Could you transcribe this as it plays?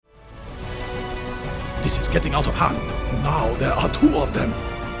This is getting out of hand. Now there are two of them.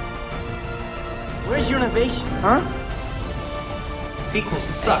 Where's your innovation, huh? Sequels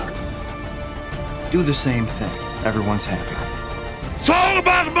suck. Do the same thing. Everyone's happy. It's all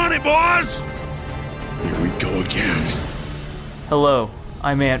about money, boys! Here we go again. Hello,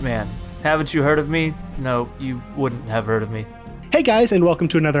 I'm Ant-Man. Haven't you heard of me? No, you wouldn't have heard of me. Hey guys, and welcome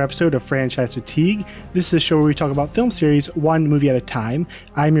to another episode of Franchise Fatigue. This is a show where we talk about film series one movie at a time.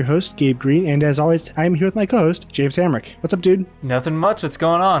 I'm your host, Gabe Green, and as always, I'm here with my co-host, James Hamrick. What's up, dude? Nothing much. What's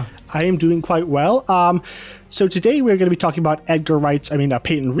going on? I am doing quite well. So today we're going to be talking about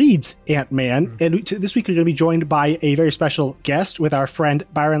Peyton Reed's Ant-Man, and this week we're going to be joined by a very special guest with our friend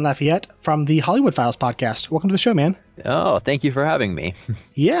Byron Lafayette from the Hollywood Files podcast. Welcome to the show, man. Oh, thank you for having me.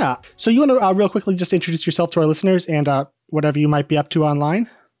 Yeah. So you want to real quickly just introduce yourself to our listeners and whatever you might be up to online?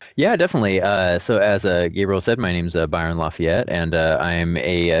 Yeah, definitely. So as Gabriel said, my name's Byron Lafayette, and I'm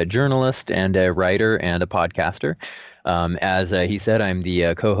a journalist and a writer and a podcaster. As he said, I'm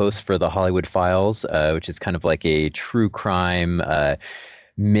the co-host for the Hollywood Files, which is kind of like a true crime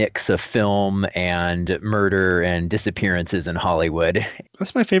mix of film and murder and disappearances in Hollywood.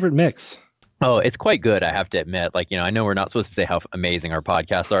 That's my favorite mix. Oh, it's quite good, I have to admit. I know we're not supposed to say how amazing our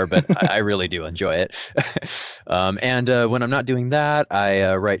podcasts are, but I really do enjoy it. And when I'm not doing that,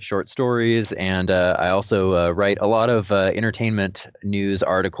 I write short stories, and I also write a lot of entertainment news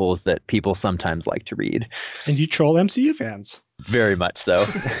articles that people sometimes like to read. And you troll MCU fans. Very much so.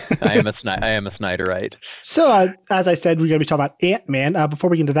 I am a Snyderite. So, as I said, we're going to be talking about Ant-Man.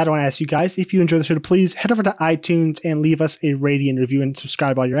 Before we get into that, I want to ask you guys, if you enjoy the show, to please head over to iTunes and leave us a rating and review and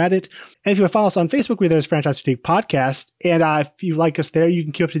subscribe while you're at it. And if you want to follow us on Facebook, we're there's Franchise Fatigue Podcast. And if you like us there, you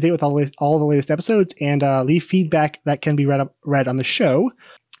can keep up to date with all the latest episodes and leave feedback that can be read on the show.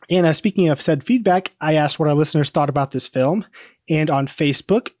 And speaking of said feedback, I asked what our listeners thought about this film. And on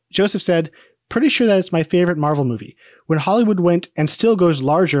Facebook, Joseph said, "Pretty sure that it's my favorite Marvel movie. When Hollywood went and still goes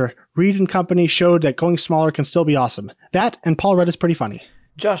larger, Reed and Company showed that going smaller can still be awesome. That and Paul Rudd is pretty funny."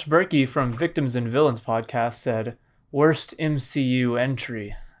 Josh Berkey from Victims and Villains podcast said, "Worst MCU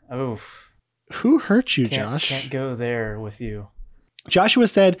entry." Oof. Who hurt you, Josh? Can't go there with you. Joshua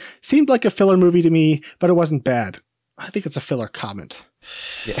said, "Seemed like a filler movie to me, but it wasn't bad." I think it's a filler comment.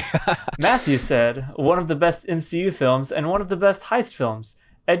 Yeah. Matthew said, "One of the best MCU films and one of the best heist films.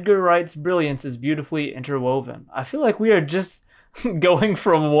 Edgar Wright's brilliance is beautifully interwoven." I feel like we are just going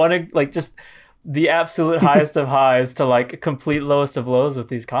from just the absolute highest of highs to complete lowest of lows with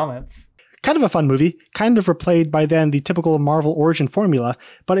these comments. Kind of a fun movie, kind of replayed by then the typical Marvel origin formula,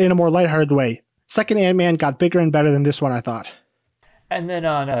 but in a more lighthearted way. Second Ant-Man got bigger and better than this one, I thought. And then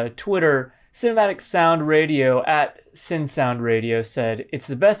on Twitter, Cinematic Sound Radio at Cinsound Radio said, "It's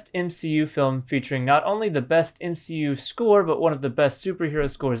the best MCU film featuring not only the best MCU score, but one of the best superhero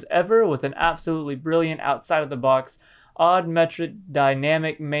scores ever, with an absolutely brilliant outside-of-the-box, odd metric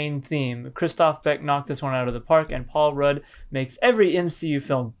dynamic main theme. Christoph Beck knocked this one out of the park, and Paul Rudd makes every MCU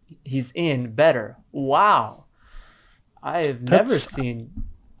film he's in better." Wow. I have never seen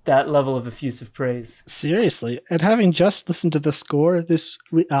that level of effusive praise. Seriously, and having just listened to the score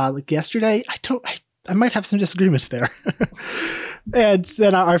yesterday, I might have some disagreements there. And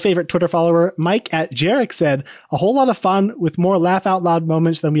then our favorite Twitter follower, Mike at Jarek, said, "A whole lot of fun with more laugh out loud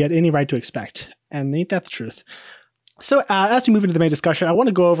moments than we had any right to expect." And ain't that the truth? So as we move into the main discussion, I want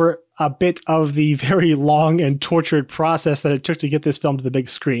to go over a bit of the very long and tortured process that it took to get this film to the big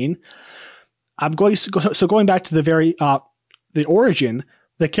screen. Going back to the origin.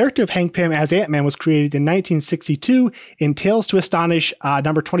 The character of Hank Pym as Ant-Man was created in 1962 in Tales to Astonish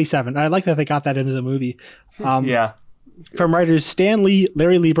number 27. I like that they got that into the movie. Yeah. From writers Stan Lee,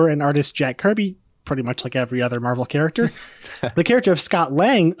 Larry Lieber, and artist Jack Kirby, pretty much like every other Marvel character. The character of Scott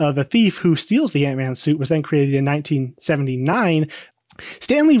Lang, the thief who steals the Ant-Man suit, was then created in 1979.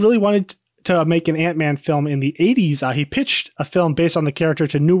 Stan Lee really wanted to make an Ant-Man film in the 80s. He pitched a film based on the character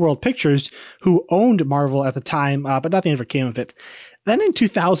to New World Pictures, who owned Marvel at the time, but nothing ever came of it. Then in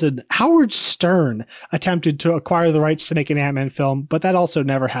 2000, Howard Stern attempted to acquire the rights to make an Ant-Man film, but that also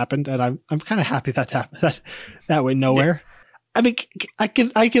never happened, and I'm kind of happy that went nowhere. Yeah. I mean, I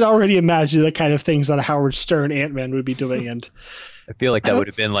could already imagine the kind of things that a Howard Stern Ant-Man would be doing, and I feel like that would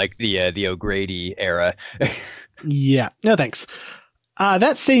have been like the O'Grady era. Yeah, no thanks.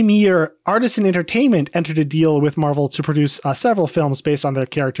 That same year, Artisan Entertainment entered a deal with Marvel to produce several films based on their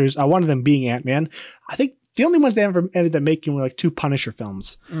characters, one of them being Ant-Man. I think the only ones they ever ended up making were two Punisher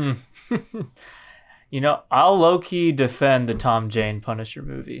films. I'll low-key defend the Tom Jane Punisher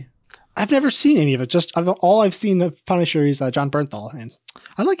movie. I've never seen any of it. All I've seen of Punisher is John Bernthal, and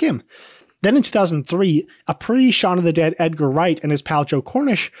I like him. Then in 2003, a pre-Shaun of the Dead Edgar Wright and his pal Joe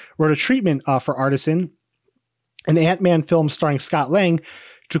Cornish wrote a treatment for Artisan, an Ant-Man film starring Scott Lang.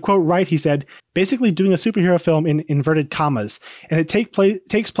 To quote Wright, he said, basically doing a superhero film in inverted commas, and it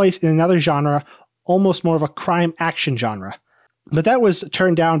takes place in another genre, almost more of a crime action genre. But that was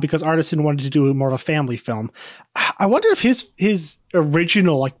turned down because Artisan wanted to do more of a family film. I wonder if his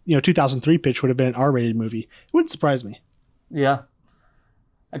original 2003 pitch would have been an R-rated movie. It wouldn't surprise me. Yeah.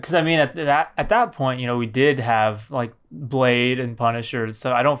 Because I mean, at that point, we did have like Blade and Punisher,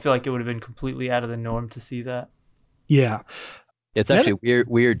 so I don't feel like it would have been completely out of the norm to see that. Yeah, it's actually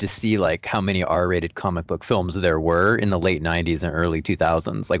weird to see like how many R-rated comic book films there were in the late '90s and early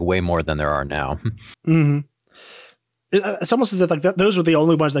 2000s, like way more than there are now. Mm-hmm. It's almost as if like those were the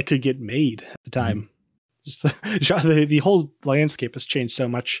only ones that could get made at the time. Mm-hmm. Just the whole landscape has changed so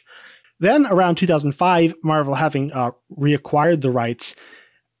much. Then around 2005, Marvel having reacquired the rights.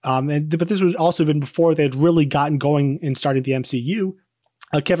 But this would also been before they had really gotten going in starting the MCU.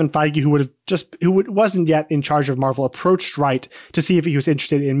 Kevin Feige, who wasn't yet in charge of Marvel, approached Wright to see if he was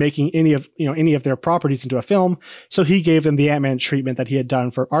interested in making any of their properties into a film. So he gave them the Ant-Man treatment that he had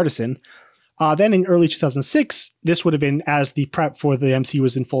done for Artisan. Then in early 2006, this would have been as the prep for the MCU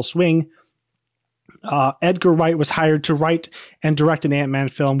was in full swing. Edgar Wright was hired to write and direct an Ant-Man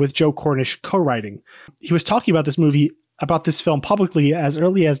film with Joe Cornish co-writing. He was talking about this film publicly as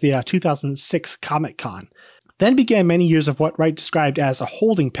early as the 2006 Comic-Con. Then began many years of what Wright described as a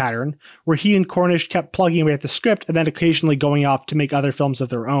holding pattern, where he and Cornish kept plugging away at the script and then occasionally going off to make other films of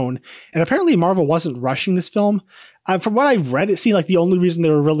their own. And apparently Marvel wasn't rushing this film. From what I've read, it seemed like the only reason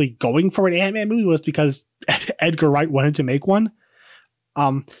they were really going for an Ant-Man movie was because Edgar Wright wanted to make one.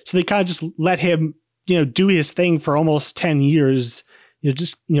 So they kind of just let him, do his thing for almost 10 years.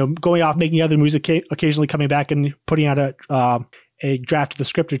 Going off, making other movies, occasionally coming back and putting out a draft of the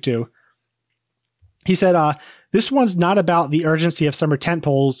script or two. He said, this one's not about the urgency of summer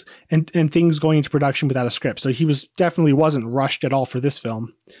tentpoles and things going into production without a script. So he definitely wasn't rushed at all for this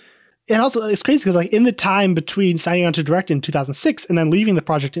film. And also, it's crazy because in the time between signing on to direct in 2006 and then leaving the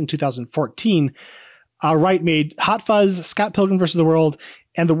project in 2014, Wright made Hot Fuzz, Scott Pilgrim vs. the World,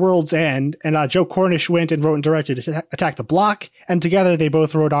 and The World's End, and Joe Cornish went and wrote and directed Attack the Block, and together they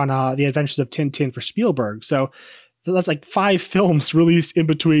both wrote on The Adventures of Tintin for Spielberg. So that's like 5 films released in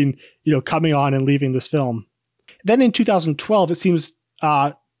between, coming on and leaving this film. Then in 2012, it seems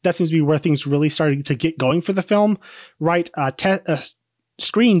that seems to be where things really started to get going for the film. Wright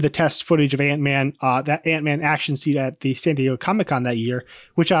screened the test footage of Ant-Man, that Ant-Man action scene at the San Diego Comic-Con that year,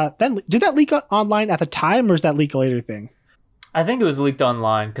 which then did that leak online at the time, or is that leak a later thing? I think it was leaked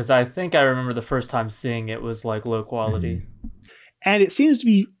online because I think I remember the first time seeing it was like low quality. Mm-hmm. And it seems to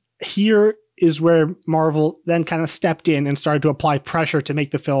be here is where Marvel then kind of stepped in and started to apply pressure to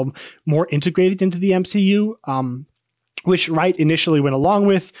make the film more integrated into the MCU, which Wright initially went along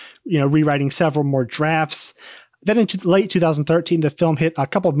with, rewriting several more drafts. Then in late 2013, the film hit a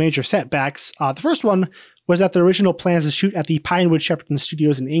couple of major setbacks. The first one was that the original plans to shoot at the Pinewood Shepperton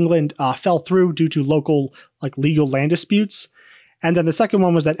Studios in England fell through due to local legal land disputes. And then the second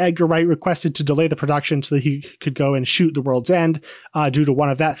one was that Edgar Wright requested to delay the production so that he could go and shoot The World's End due to one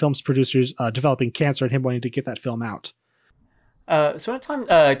of that film's producers developing cancer and him wanting to get that film out. So when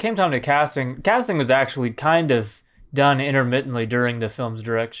it came time to casting was actually kind of done intermittently during the film's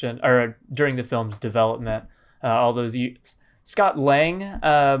direction or during the film's development. All those years. Scott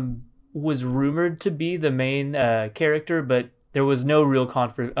Lang was rumored to be the main character, but there was no real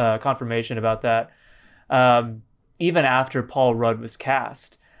confirmation about that. Even after Paul Rudd was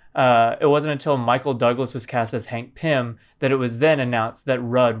cast. It wasn't until Michael Douglas was cast as Hank Pym that it was then announced that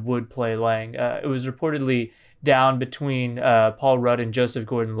Rudd would play Lang. It was reportedly down between Paul Rudd and Joseph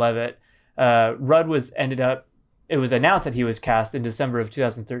Gordon-Levitt. Rudd it was announced that he was cast in December of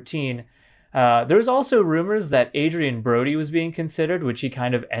 2013. There was also rumors that Adrian Brody was being considered, which he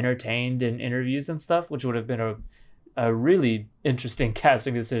kind of entertained in interviews and stuff, which would have been a really interesting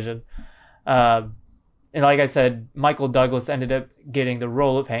casting decision. And like I said, Michael Douglas ended up getting the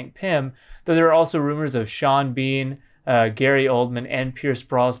role of Hank Pym, though there are also rumors of Sean Bean, Gary Oldman, and Pierce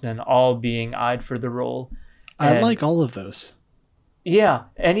Brosnan all being eyed for the role. I like all of those. Yeah,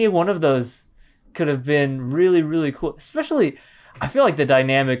 any one of those could have been really, really cool. Especially, I feel like the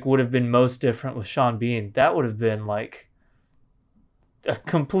dynamic would have been most different with Sean Bean. That would have been like a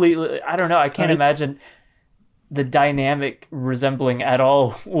completely, I don't know, I can't imagine the dynamic resembling at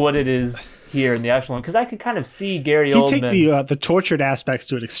all what it is here in the actual one, because I could kind of see Gary Oldman. You take the tortured aspects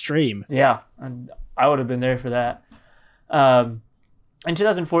to an extreme. Yeah, and I would have been there for that. In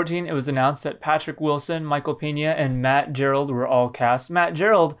 2014, it was announced that Patrick Wilson, Michael Pena, and Matt Gerald were all cast. Matt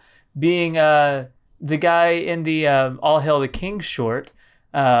Gerald being the guy in the All Hail the King short.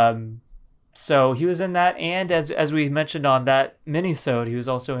 So he was in that, and as we mentioned on that mini-sode, he was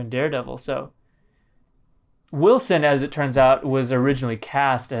also in Daredevil. So Wilson, as it turns out, was originally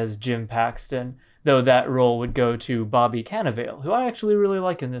cast as Jim Paxton, though that role would go to Bobby Cannavale, who I actually really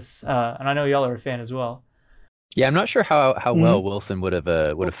like in this, and I know y'all are a fan as well. Yeah, I'm not sure how well Wilson would have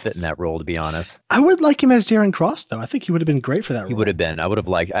fit in that role, to be honest. I would like him as Darren Cross, though. I think he would have been great for that role. He would have been.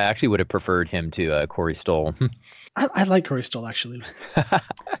 I actually would have preferred him to Corey Stoll. I like Corey Stoll, actually.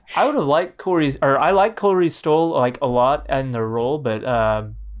 I would have liked I like Corey Stoll like a lot in the role,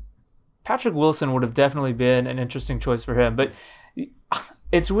 but Patrick Wilson would have definitely been an interesting choice for him. But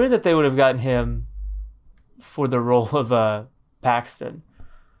it's weird that they would have gotten him for the role of Paxton.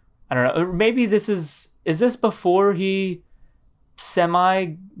 I don't know. Maybe this is this before he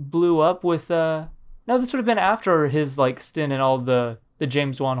semi blew up with no, this would have been after his like stint in all the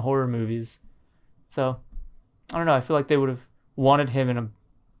James Wan horror movies. So I don't know. I feel like they would have wanted him in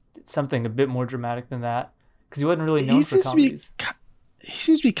something a bit more dramatic than that, because he wasn't really known for comedies. He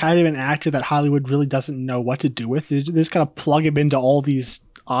seems to be kind of an actor that Hollywood really doesn't know what to do with. They just kind of plug him into all these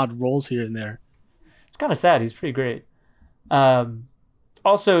odd roles here and there. It's kind of sad. He's pretty great.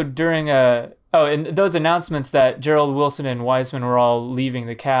 Also, during and those announcements that Gerald Wilson and Weisman were all leaving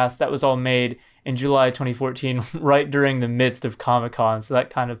the cast, that was all made in July 2014, right during the midst of Comic-Con. So that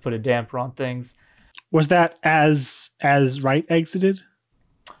kind of put a damper on things. Was that as Wright exited?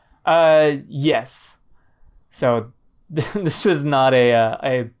 Yes. So this was not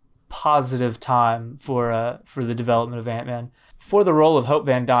a positive time for the development of Ant-Man. For the role of Hope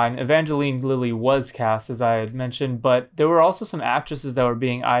Van Dyne, Evangeline Lilly was cast, as I had mentioned, but there were also some actresses that were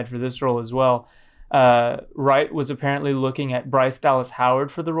being eyed for this role as well. Wright was apparently looking at Bryce Dallas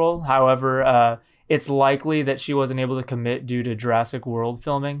Howard for the role. However, it's likely that she wasn't able to commit due to Jurassic World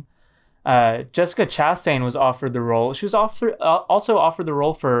filming. Jessica Chastain was offered the role. She was also offered the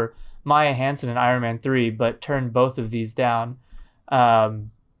role for Maya Hansen in Iron Man 3, but turned both of these down.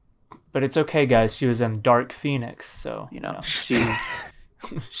 But it's okay, guys. She was in Dark Phoenix, so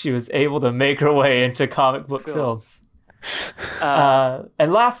she was able to make her way into comic book films.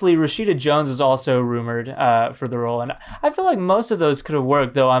 And lastly, Rashida Jones was also rumored for the role, and I feel like most of those could have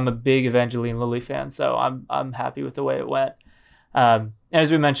worked. Though I'm a big Evangeline Lilly fan, so I'm happy with the way it went.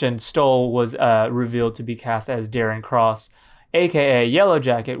 As we mentioned, Stoll was revealed to be cast as Darren Cross, aka Yellow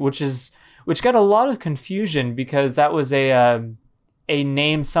Jacket, which got a lot of confusion because that was a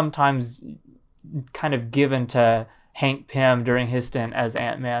name sometimes kind of given to Hank Pym during his stint as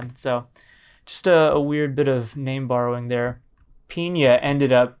Ant-Man. So just a weird bit of name borrowing there. Pena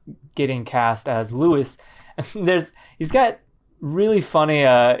ended up getting cast as Lewis. He's got really funny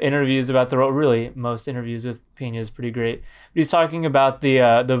interviews about the role. Really, most interviews with Pena is pretty great. But he's talking about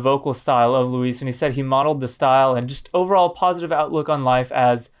the vocal style of Luis, and he said he modeled the style and just overall positive outlook on life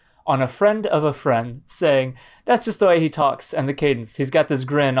as on a friend of a friend, saying that's just the way he talks and the cadence. He's got this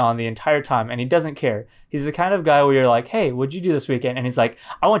grin on the entire time, and he doesn't care. He's the kind of guy where you're like, hey, what'd you do this weekend? And he's like,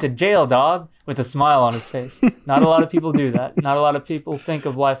 I went to jail, dog, with a smile on his face. Not a lot of people do that. Not a lot of people think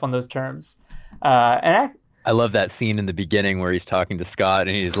of life on those terms. I love that scene in the beginning where he's talking to Scott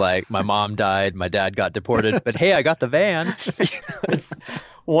and he's like, my mom died, my dad got deported, but hey, I got the van. It's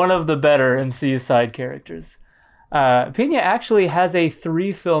one of the better MCU side characters. Pena actually has a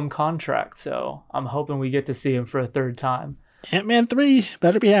 3-film contract, so I'm hoping we get to see him for a third time. Ant-Man 3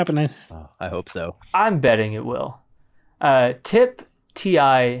 better be happening. Oh, I hope so. I'm betting it will. Tip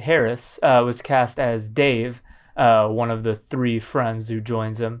T.I. Harris was cast as Dave, one of the 3 friends who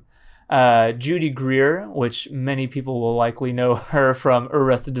joins him. Judy Greer, which many people will likely know her from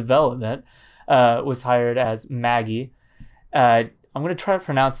Arrested Development, was hired as Maggie. I'm going to try to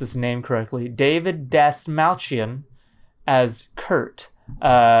pronounce this name correctly. David Dastmalchian as Kurt.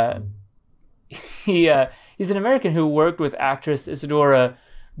 He's an American who worked with actress Isadora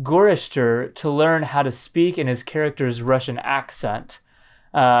Gorister to learn how to speak in his character's Russian accent.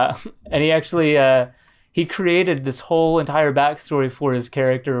 And he actually he created this whole entire backstory for his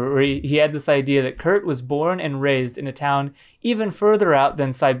character, where he had this idea that Kurt was born and raised in a town even further out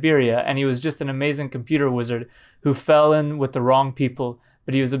than Siberia, and he was just an amazing computer wizard who fell in with the wrong people,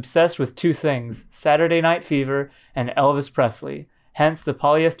 but he was obsessed with 2 things, Saturday Night Fever and Elvis Presley, hence the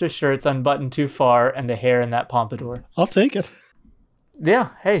polyester shirts unbuttoned too far and the hair in that pompadour. I'll take it. Yeah,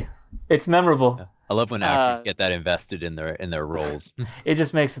 hey, it's memorable. I love when actors get that invested in their roles. It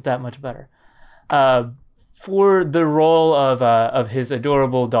just makes it that much better. For the role of his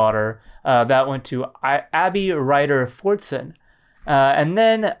adorable daughter, that went to Abby Ryder Fortson. And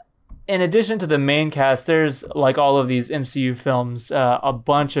then in addition to the main cast, there's, like all of these MCU films, a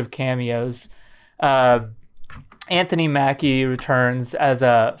bunch of cameos. Anthony Mackie returns as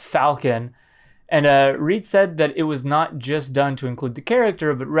a Falcon, and Reed said that it was not just done to include the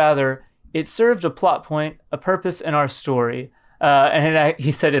character, but rather it served a plot point, a purpose in our story.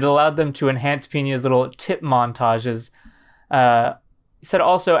 He said it allowed them to enhance Pena's little tip montages. He said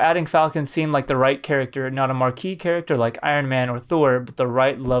also adding Falcon seemed like the right character, not a marquee character like Iron Man or Thor, but the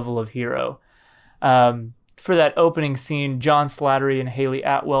right level of hero. For that opening scene, John Slattery and Haley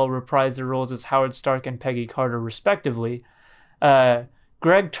Atwell reprised their roles as Howard Stark and Peggy Carter, respectively. Greg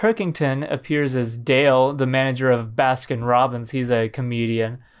Turkington appears as Dale, the manager of Baskin Robbins. He's a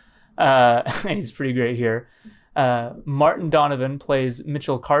comedian, and he's pretty great here. Martin Donovan plays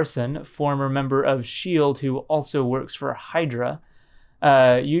Mitchell Carson, former member of S.H.I.E.L.D., who also works for Hydra.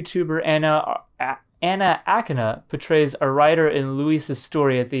 YouTuber Anna Akina portrays a writer in Luis's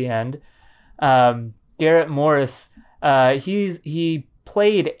story at the end. Garrett Morris, he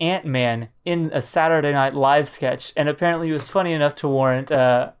played Ant-Man in a Saturday Night Live sketch, and apparently he was funny enough to warrant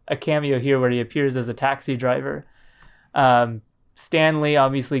a cameo here where he appears as a taxi driver. Stan Lee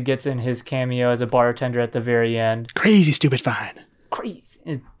obviously gets in his cameo as a bartender at the very end. Crazy stupid fine.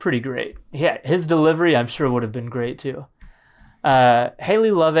 Crazy. Pretty great. Yeah, his delivery I'm sure would have been great too.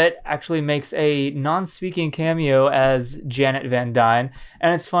 Haley Lovett actually makes a non-speaking cameo as Janet Van Dyne,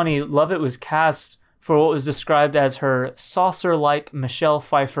 and it's funny, Lovett was cast for what was described as her saucer-like Michelle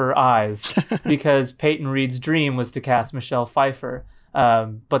Pfeiffer eyes, because Peyton Reed's dream was to cast Michelle Pfeiffer,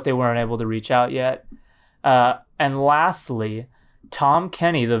 but they weren't able to reach out yet. And lastly, Tom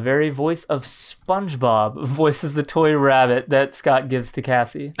Kenny, the very voice of SpongeBob, voices the toy rabbit that Scott gives to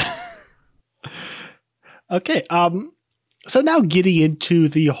Cassie. Okay, so now getting into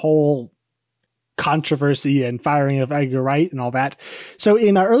the whole controversy and firing of Edgar Wright and all that. So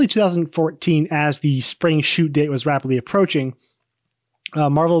in early 2014, as the spring shoot date was rapidly approaching,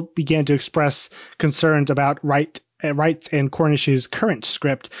 Marvel began to express concerns about Wright's and Cornish's current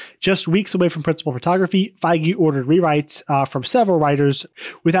script. Just weeks away from principal photography, Feige ordered rewrites from several writers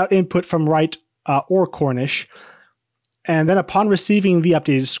without input from Wright or Cornish. And then upon receiving the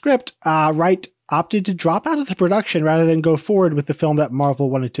updated script, Wright opted to drop out of the production rather than go forward with the film that Marvel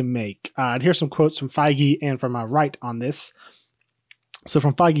wanted to make. And here's some quotes from Feige and from Wright on this. So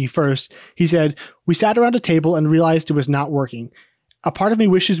from Feige first, he said, "We sat around a table and realized it was not working. A part of me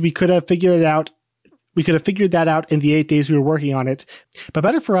wishes we could have figured it out. We could have figured that out in the 8 days we were working on it, but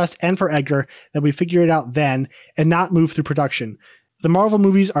better for us and for Edgar that we figure it out then and not move through production. The Marvel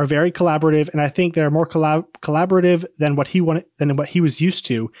movies are very collaborative, and I think they're more collaborative than what he was used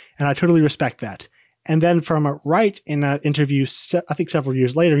to, and I totally respect that." And then from Wright in an interview, I think several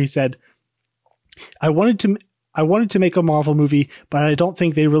years later, he said, I wanted to make a Marvel movie, but I don't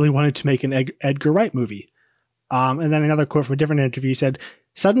think they really wanted to make an Edgar Wright movie." And then another quote from a different interview, he said,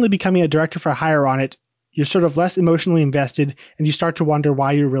 "Suddenly becoming a director for hire on it, you're sort of less emotionally invested, and you start to wonder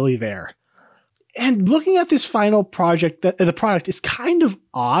why you're really there." And looking at this final project, the product is kind of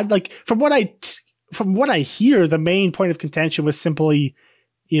odd. Like from what I hear, the main point of contention was simply,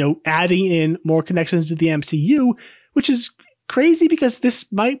 adding in more connections to the MCU, which is crazy because this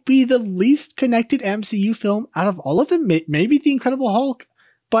might be the least connected MCU film out of all of them. Maybe The Incredible Hulk,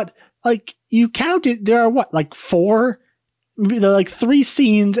 but like you count it, there are four. There are 3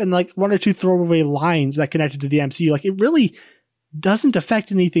 scenes and 1 or 2 throwaway lines that connected to the MCU. Like it really doesn't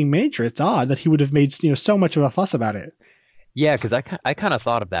affect anything major. It's odd that he would have made so much of a fuss about it. Yeah, because I kind of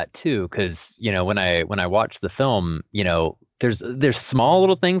thought of that too. Because when I watched the film, there's small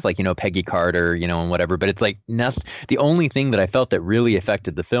little things like Peggy Carter, and whatever. But it's like nothing. The only thing that I felt that really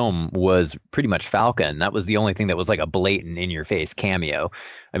affected the film was pretty much Falcon. That was the only thing that was like a blatant in your face cameo.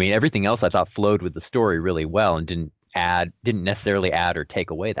 I mean, everything else I thought flowed with the story really well and didn't necessarily add or take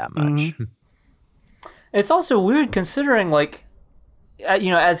away that much. Mm-hmm. It's also weird considering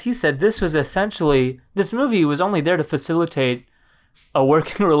as he said, this movie was only there to facilitate a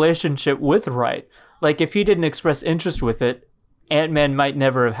working relationship with Wright. Like, if he didn't express interest with it, Ant-Man might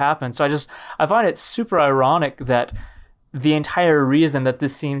never have happened. So I find it super ironic that the entire reason that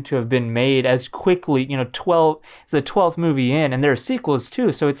this seemed to have been made as quickly, it's the 12th movie in, and there are sequels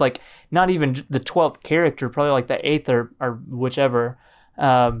too. So it's not even the 12th character, probably the 8th or whichever.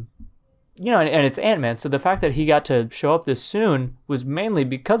 And it's Ant-Man. So the fact that he got to show up this soon was mainly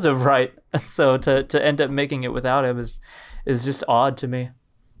because of Wright. So to end up making it without him is just odd to me.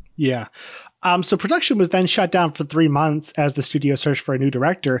 Yeah. So production was then shut down for 3 months as the studio searched for a new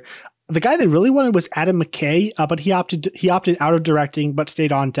director. The guy they really wanted was Adam McKay, but he opted out of directing but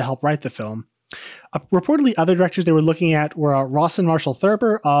stayed on to help write the film. Reportedly, other directors they were looking at were Ross and Marshall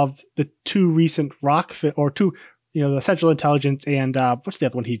Thurber of the two recent the Central Intelligence and what's the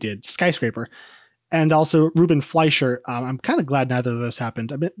other one he did? Skyscraper. And also Ruben Fleischer. I'm kind of glad neither of those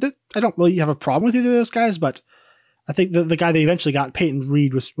happened. I mean, I don't really have a problem with either of those guys, but I think the guy they eventually got, Peyton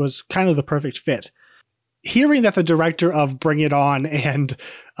Reed, was kind of the perfect fit. Hearing that the director of Bring It On and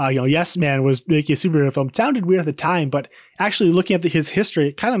Yes Man was making a superhero film sounded weird at the time, but actually looking at his history,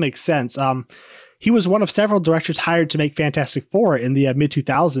 it kind of makes sense. He was one of several directors hired to make Fantastic Four in the mid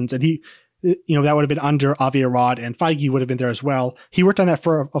 2000s, and he, that would have been under Avi Arad, and Feige would have been there as well. He worked on that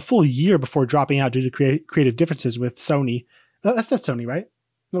for a full year before dropping out due to creative differences with Sony. That's Sony, right?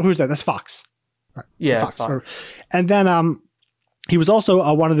 No, who's that? That's Fox. Right. Yeah, Fox. And then he was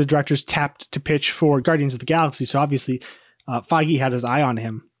also one of the directors tapped to pitch for Guardians of the Galaxy, so obviously Feige had his eye on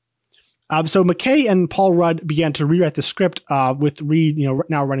him. So McKay and Paul Rudd began to rewrite the script with Reed,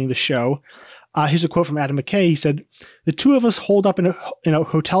 now running the show. Here's a quote from Adam McKay. He said, "The two of us holed up in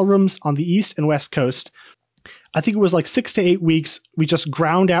hotel rooms on the East and West Coast. I think it was like 6 to 8 weeks. We just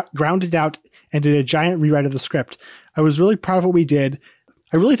grounded out and did a giant rewrite of the script. I was really proud of what we did.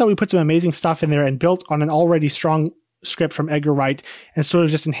 I really thought we put some amazing stuff in there and built on an already strong script from Edgar Wright and sort of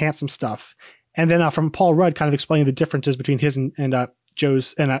just enhanced some stuff." And then from Paul Rudd, kind of explaining the differences between his and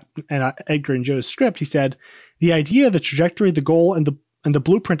Joe's and Edgar and Joe's script, he said, "The idea, the trajectory, the goal, and the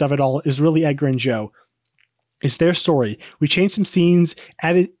blueprint of it all is really Edgar and Joe. It's their story. We changed some scenes,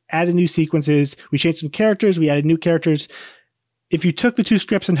 added new sequences. We changed some characters. We added new characters. If you took the two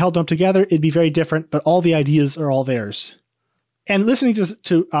scripts and held them together, it'd be very different, but all the ideas are all theirs." And listening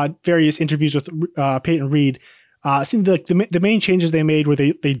to various interviews with Peyton Reed, it seemed like the main changes they made were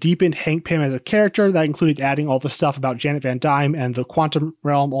they deepened Hank Pym as a character. That included adding all the stuff about Janet Van Dyne and the quantum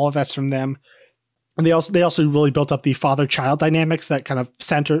realm. All of that's from them. And they also really built up the father-child dynamics that kind of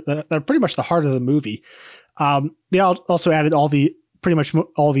they're pretty much the heart of the movie. They also added pretty much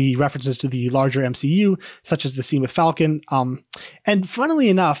all the references to the larger MCU, such as the scene with Falcon. And funnily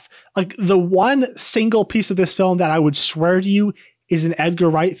enough, like the one single piece of this film that I would swear to you is an Edgar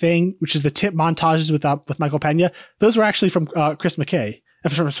Wright thing, which is the tip montages with Michael Pena. Those were actually from Chris McKay.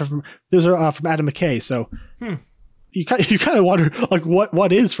 Those are from Adam McKay. So you kind of wonder like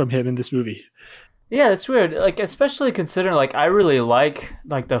what is from him in this movie. Yeah, that's weird. Like, especially considering, like, I really like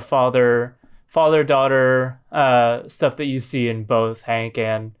the father-daughter stuff that you see in both Hank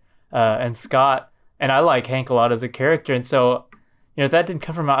and Scott. And I like Hank a lot as a character. And so, that didn't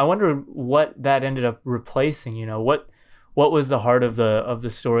come from, I wonder what that ended up replacing, what was the heart of the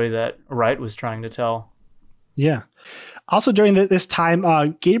story that Wright was trying to tell. Yeah. Also during this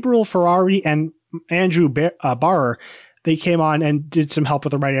time, Gabriel Ferrari and Andrew Barrer, they came on and did some help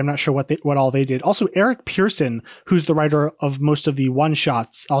with the writing. I'm not sure what all they did. Also, Eric Pearson, who's the writer of most of the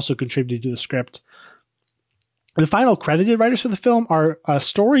one-shots, also contributed to the script. The final credited writers for the film are a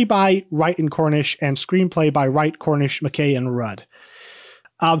story by Wright and Cornish and screenplay by Wright, Cornish, McKay, and Rudd.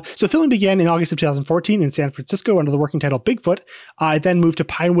 So filming began in August of 2014 in San Francisco under the working title Bigfoot. It then moved to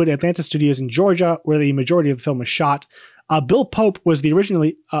Pinewood Atlanta Studios in Georgia, where the majority of the film was shot. Bill Pope was the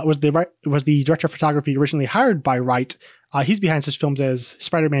director of photography originally hired by Wright. He's behind such films as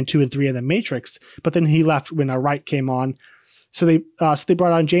Spider-Man 2 and 3 and The Matrix, but then he left when Wright came on. So they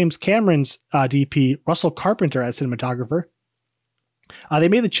brought on James Cameron's DP, Russell Carpenter, as cinematographer. They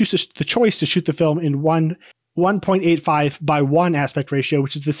made the choice to shoot the film in 1.85 by 1 aspect ratio,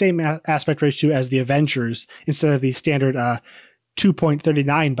 which is the same aspect ratio as the Avengers, instead of the standard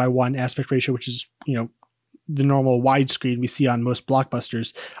 2.39 by 1 aspect ratio, which is the normal widescreen we see on most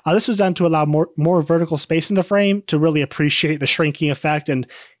blockbusters. This was done to allow more vertical space in the frame to really appreciate the shrinking effect and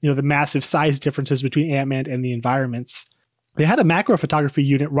the massive size differences between Ant-Man and the environments. They had a macro photography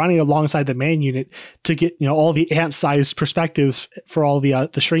unit running alongside the main unit to get all the ant-sized perspectives for all the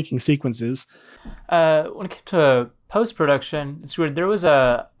shrinking sequences. When it came to post-production, it's weird. There was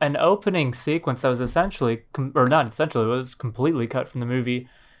an opening sequence that was was completely cut from the movie.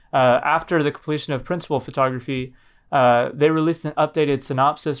 After the completion of principal photography, they released an updated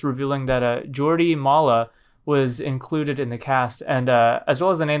synopsis revealing that Jordi Mala was included in the cast, and as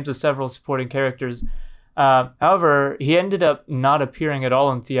well as the names of several supporting characters. However, he ended up not appearing at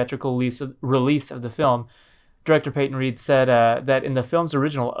all in theatrical release of the film. Director Peyton Reed said that in the film's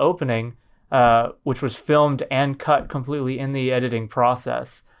original opening, which was filmed and cut completely in the editing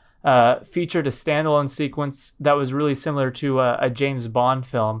process, featured a standalone sequence that was really similar to a James Bond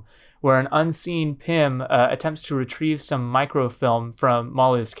film, where an unseen Pym attempts to retrieve some microfilm from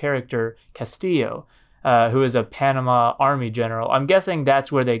Mala's character, Castillo, who is a Panama Army general. I'm guessing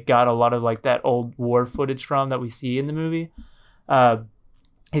that's where they got a lot of that old war footage from that we see in the movie.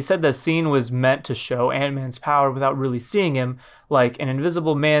 he said the scene was meant to show Ant-Man's power without really seeing him, like an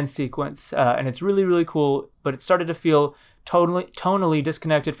Invisible Man sequence, and it's really, really cool, but it started to feel tonally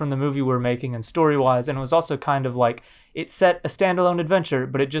disconnected from the movie we're making and story-wise, and it was also kind of like it set a standalone adventure,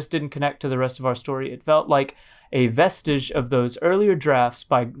 but it just didn't connect to the rest of our story. It felt like a vestige of those earlier drafts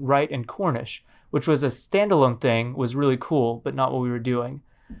by Wright and Cornish, which was a standalone thing, was really cool, but not what we were doing.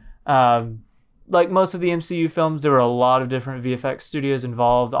 Like most of the MCU films, there were a lot of different VFX studios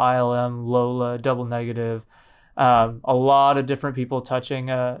involved, ILM, Lola, Double Negative, a lot of different people touching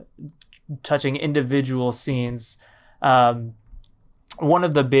individual scenes. One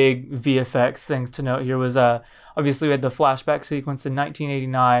of the big VFX things to note here was obviously we had the flashback sequence in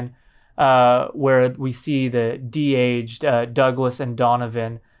 1989 where we see the de-aged Douglas and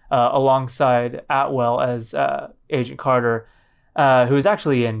Donovan alongside Atwell as Agent Carter, who is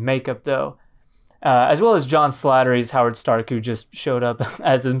actually in makeup though. As well as John Slattery's Howard Stark, who just showed up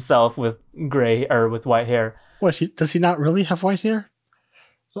as himself with with white hair. What, does he not really have white hair?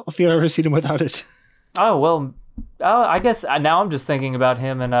 I don't think I've ever seen him without it. Oh, well, I guess now I'm just thinking about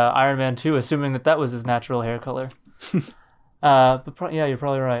him in Iron Man 2, assuming that was his natural hair color. But yeah, you're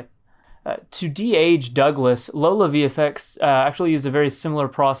probably right. To de-age Douglas, Lola VFX actually used a very similar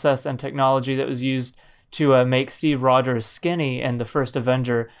process and technology that was used to make Steve Rogers skinny in the first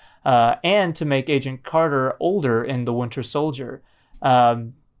Avenger, and to make Agent Carter older in The Winter Soldier.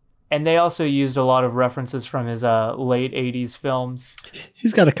 And they also used a lot of references from his late 80s films.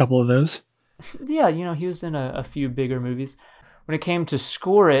 He's got a couple of those. Yeah, he was in a few bigger movies. When it came to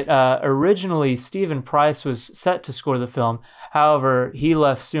score it, originally Stephen Price was set to score the film. However, he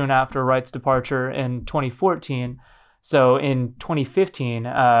left soon after Wright's departure in 2014. So in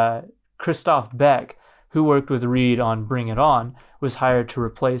 2015, Christoph Beck, who worked with Reed on Bring It On, was hired to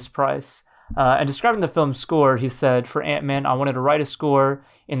replace Price. And describing the film's score, he said, "For Ant-Man, I wanted to write a score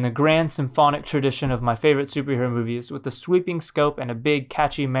in the grand symphonic tradition of my favorite superhero movies, with a sweeping scope and a big,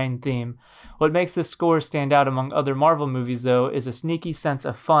 catchy main theme. What makes this score stand out among other Marvel movies, though, is a sneaky sense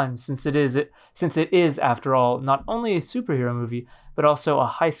of fun, since it is, after all, not only a superhero movie, but also a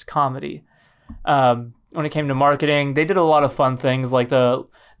heist comedy." When it came to marketing, they did a lot of fun things, like the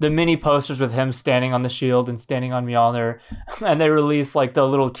mini posters with him standing on the shield and standing on Mjolnir, and they released like the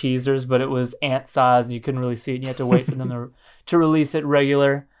little teasers, but it was ant size and you couldn't really see it, and you had to wait for them to release it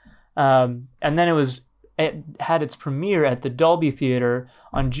regular. And then it had its premiere at the Dolby Theater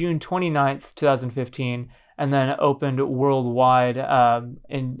on June 29th, 2015, and then opened worldwide on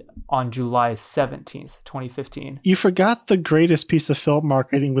July 17th, 2015. You forgot the greatest piece of film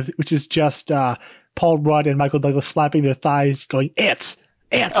marketing, which is just Paul Rudd and Michael Douglas slapping their thighs going, "Ants!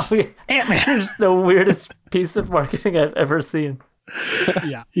 Ants! Oh, yeah. Ant-Man!" It's the weirdest piece of marketing I've ever seen.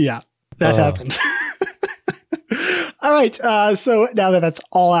 Yeah. That happened. All right. So now that that's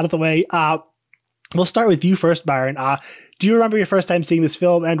all out of the way, we'll start with you first, Byron. Do you remember your first time seeing this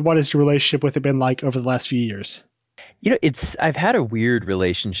film, and what has your relationship with it been like over the last few years? I've had a weird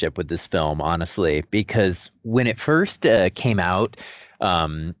relationship with this film, honestly, because when it first came out,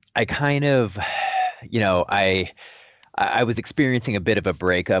 I kind of, I was experiencing a bit of a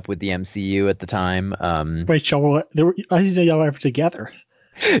breakup with the MCU at the time. Wait, I didn't know y'all were ever together.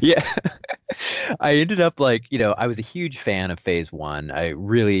 Yeah. I ended up I was a huge fan of Phase 1. I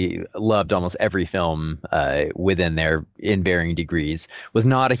really loved almost every film within there in varying degrees. Was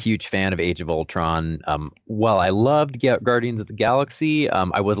not a huge fan of Age of Ultron. While I loved Guardians of the Galaxy,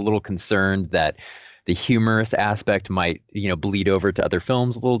 I was a little concerned that the humorous aspect might, bleed over to other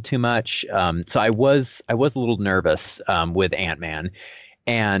films a little too much. So I was a little nervous with Ant-Man.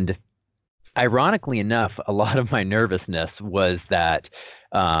 And ironically enough, a lot of my nervousness was that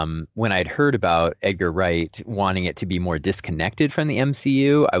when I'd heard about Edgar Wright wanting it to be more disconnected from the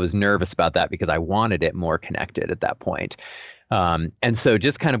MCU, I was nervous about that because I wanted it more connected at that point. And so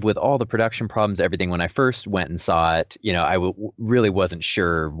just kind of with all the production problems, everything, when I first went and saw it, I really wasn't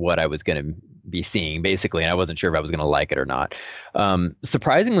sure what I was going to be seeing, basically, and I wasn't sure if I was going to like it or not.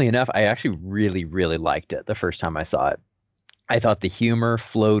 Surprisingly enough, I actually really, really liked it the first time I saw it. I thought the humor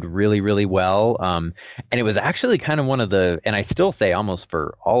flowed really, really well. And it was actually kind of one of and I still say almost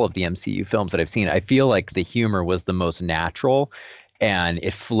for all of the MCU films that I've seen, I feel like the humor was the most natural, and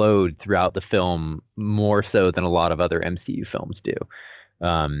it flowed throughout the film more so than a lot of other MCU films do.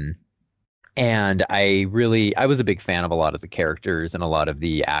 And I was a big fan of a lot of the characters and a lot of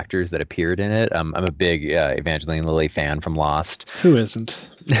the actors that appeared in it. I'm a big Evangeline Lilly fan from Lost. Who isn't?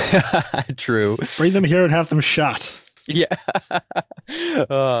 True. Bring them here and have them shot. Yeah.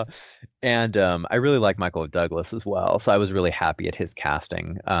 And I really like Michael Douglas as well, so I was really happy at his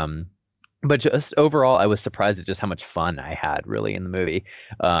casting. but just overall, I was surprised at just how much fun I had really in the movie.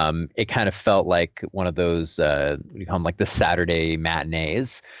 It kind of felt like one of those, what do you call them, like the Saturday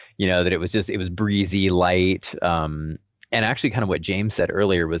matinees, that it was breezy, light. And actually kind of what James said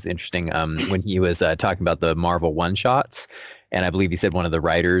earlier was interesting when he was talking about the Marvel one-shots. And I believe he said one of the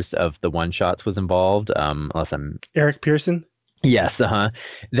writers of the one-shots was involved, unless I'm... Eric Pearson? Yes,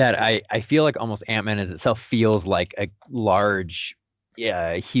 that I feel like almost Ant-Man as itself feels like a large...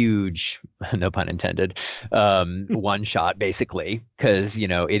 Yeah, huge, no pun intended, one shot basically, because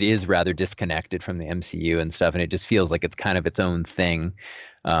it is rather disconnected from the MCU and stuff, and it just feels like it's kind of its own thing.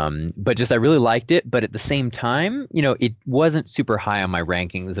 But just I really liked it, but at the same time, it wasn't super high on my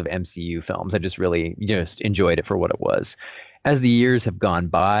rankings of MCU films. I just really just enjoyed it for what it was. As the years have gone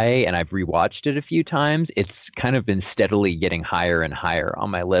by and I've rewatched it a few times, it's kind of been steadily getting higher and higher on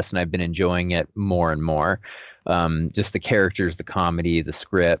my list, and I've been enjoying it more and more. Just the characters, the comedy, the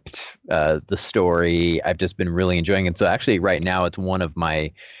script, the story. I've just been really enjoying it. So actually right now it's one of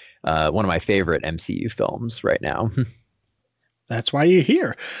my favorite MCU films right now. That's why you're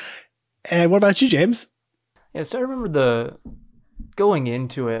here. And what about you, James? Yeah, so I remember going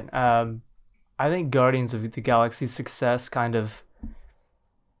into it, I think Guardians of the Galaxy's success kind of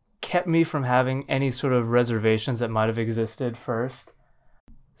kept me from having any sort of reservations that might have existed first.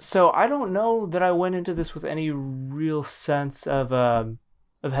 So I don't know that I went into this with any real sense of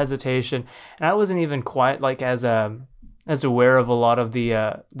hesitation, and I wasn't even quite like as aware of a lot of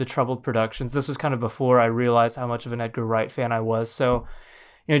the troubled productions. This was kind of before I realized how much of an Edgar Wright fan I was. So,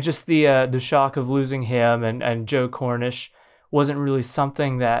 just the shock of losing him and Joe Cornish wasn't really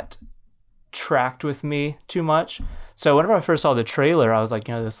something that tracked with me too much. So whenever I first saw the trailer, I was like,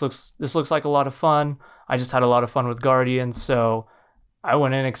 this looks like a lot of fun. I just had a lot of fun with Guardians, so I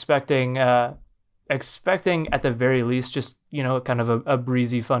went in expecting at the very least just kind of a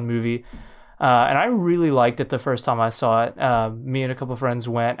breezy, fun movie, and I really liked it the first time I saw it. Me and a couple friends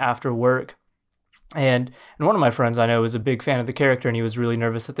went after work, and one of my friends I know was a big fan of the character, and he was really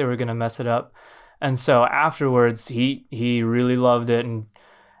nervous that they were going to mess it up. And so afterwards, he really loved it and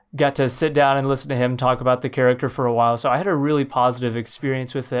got to sit down and listen to him talk about the character for a while. So I had a really positive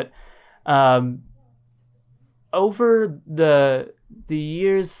experience with it. Over the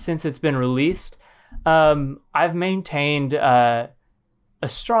years since it's been released, I've maintained a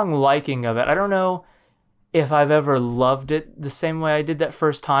strong liking of it. I don't know if I've ever loved it the same way I did that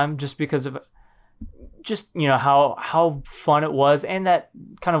first time, just because of how fun it was, and that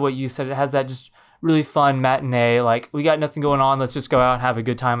kind of what you said, it has that just really fun matinee, like we got nothing going on, let's just go out and have a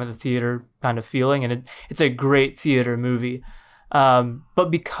good time at the theater kind of feeling, and it's a great theater movie.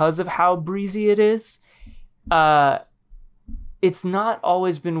 But because of how breezy it is, it's not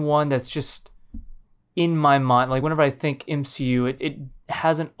always been one that's just in my mind. Like whenever I think MCU, it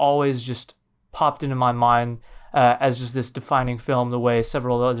hasn't always just popped into my mind as just this defining film the way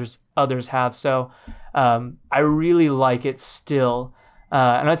several others have. So I really like it still.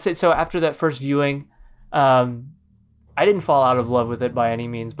 And I'd say, so after that first viewing, I didn't fall out of love with it by any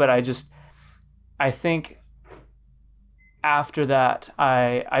means, but I think after that,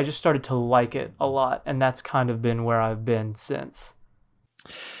 I just started to like it a lot, and that's kind of been where I've been since.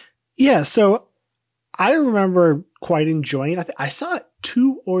 Yeah, so I remember quite enjoying it. I saw it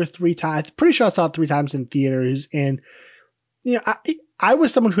 2 or 3 times. I'm pretty sure I saw it 3 times in theaters, and I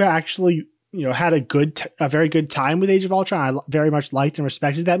was someone who actually had a very good time with Age of Ultron. I very much liked and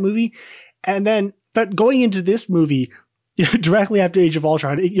respected that movie, but going into this movie, directly after Age of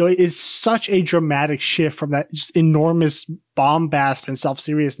Ultron, it's such a dramatic shift from that just enormous bombast and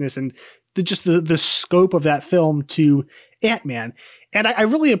self-seriousness and the scope of that film to Ant-Man. And I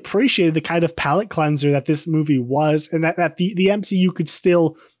really appreciated the kind of palate cleanser that this movie was, and that the MCU could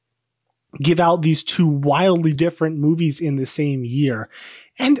still give out these 2 wildly different movies in the same year.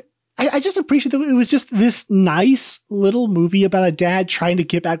 And I just appreciate that it was just this nice little movie about a dad trying to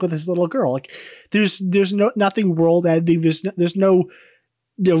get back with his little girl. Like there's nothing world ending. There's no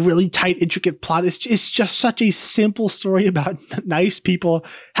really tight, intricate plot. It's just such a simple story about nice people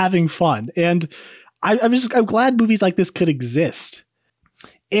having fun. And I'm glad movies like this could exist.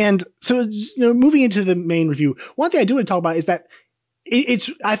 And so, moving into the main review, one thing I do want to talk about is that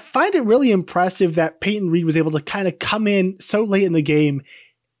I find it really impressive that Peyton Reed was able to kind of come in so late in the game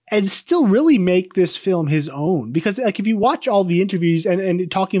and still really make this film his own. Because like if you watch all the interviews and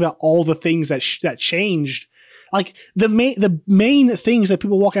talking about all the things that changed, like the main things that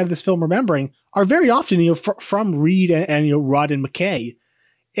people walk out of this film remembering are very often from Reed and Rudd and McKay.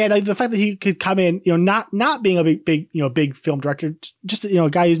 And the fact that he could come in, not being a big film director, just a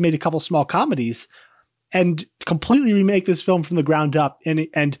guy who's made a couple small comedies, and completely remake this film from the ground up,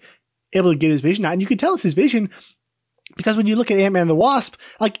 and able to get his vision out. And you can tell it's his vision because when you look at Ant-Man and the Wasp,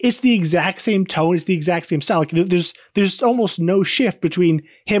 like it's the exact same tone, it's the exact same style. Like there's almost no shift between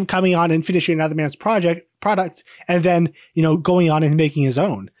him coming on and finishing another man's product and then, going on and making his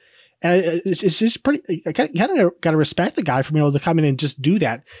own. And it's just pretty, I kind of got to respect the guy for being able to come in and just do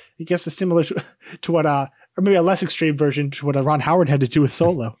that. I guess it's similar to what, or maybe a less extreme version to what Ron Howard had to do with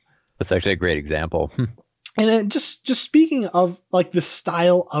Solo. That's actually a great example. And then just speaking of like the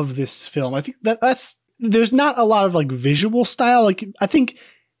style of this film, I think that's there's not a lot of like visual style. Like I think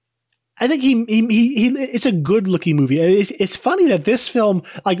he it's a good looking movie. And it's funny that this film,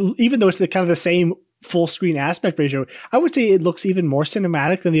 like even though it's the kind of the same full screen aspect ratio, I would say it looks even more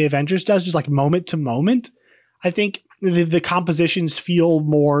cinematic than the Avengers does, just like moment to moment. I think the compositions feel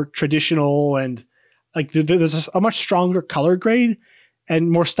more traditional and like there's a much stronger color grade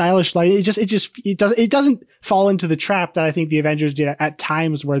and more stylish light. It doesn't fall into the trap that I think the Avengers did at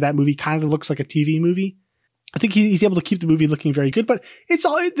times, where that movie kind of looks like a TV movie. I think he's able to keep the movie looking very good, but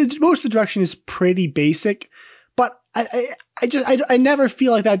most of the direction is pretty basic. But I never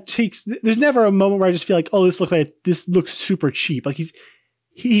feel like that takes. There's never a moment where I just feel like, oh, this looks super cheap. Like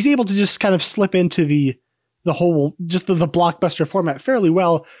he's able to just kind of slip into the whole just the blockbuster format fairly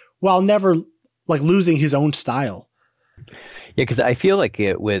well, while never like losing his own style. Yeah, because I feel like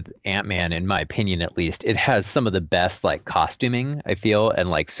with Ant-Man, in my opinion at least, it has some of the best like costuming, I feel, and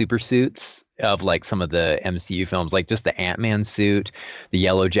like super suits of like some of the MCU films, like just the Ant-Man suit, the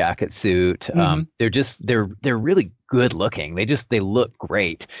Yellow Jacket suit. They're really good looking. They look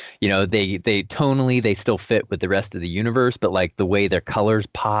great. They tonally, they still fit with the rest of the universe, but like the way their colors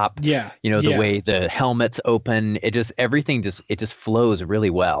pop, the way the helmets open, everything just flows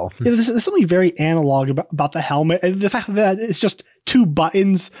really well. Yeah, there's something very analog about the helmet, and the fact that it's just two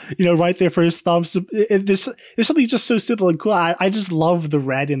buttons, right there for his thumbs. There's something just so simple and cool. I just love the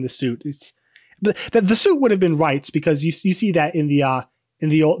red in the suit. The suit would have been right because you see that in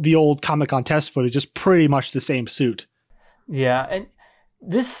the old Comic-Con test footage, just pretty much the same suit. Yeah, and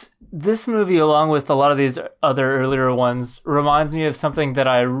this movie, along with a lot of these other earlier ones, reminds me of something that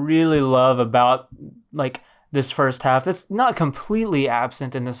I really love about like this first half. It's not completely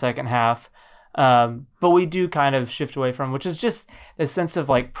absent in the second half, but we do kind of shift away from, which is just the sense of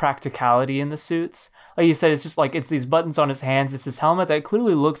like practicality in the suits. Like you said, it's just like it's these buttons on his hands. It's this helmet that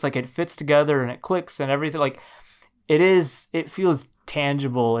clearly looks like it fits together and it clicks and everything. Like it feels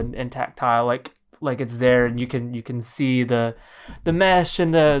tangible and tactile. Like it's there and you can see the mesh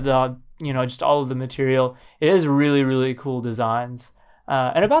and the just all of the material. It is really, really cool designs.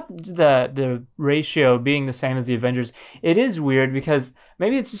 And about the ratio being the same as the Avengers, it is weird because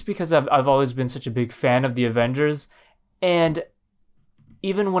maybe it's just because I've always been such a big fan of the Avengers, and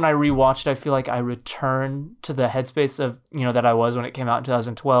even when I rewatched it, I feel like I return to the headspace of that I was when it came out in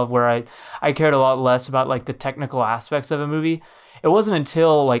 2012, where I cared a lot less about like the technical aspects of a movie. It wasn't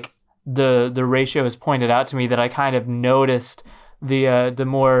until like the ratio was pointed out to me that I kind of noticed the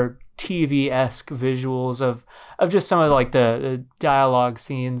more TV-esque visuals of just some of like the dialogue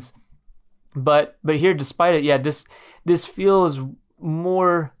scenes, but here, despite it, this feels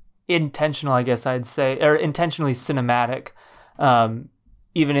more intentional, I guess I'd say, or intentionally cinematic.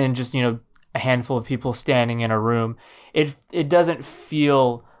 Even in just a handful of people standing in a room, it doesn't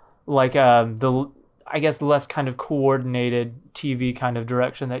feel like the less kind of coordinated TV kind of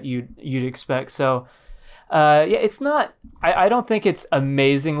direction that you'd expect. So. It's not. I don't think it's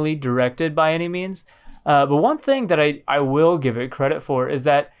amazingly directed by any means. But one thing that I will give it credit for is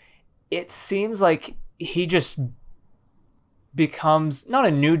that it seems like he just becomes not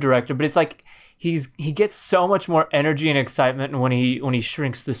a new director, but it's like he gets so much more energy and excitement when he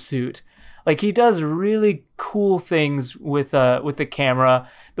shrinks the suit. Like he does really cool things with the camera,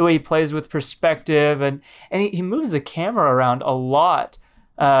 the way he plays with perspective, and he moves the camera around a lot.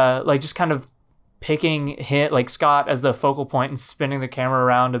 Like just kind of picking like Scott as the focal point and spinning the camera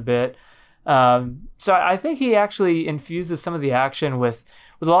around a bit. So I think he actually infuses some of the action with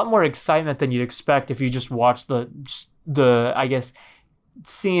a lot more excitement than you'd expect if you just watch the I guess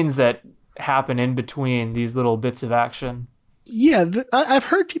scenes that happen in between these little bits of action. Yeah, I've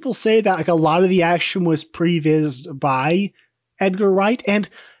heard people say that like a lot of the action was prevised by Edgar Wright, and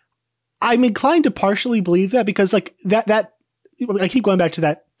I'm inclined to partially believe that because like that I keep going back to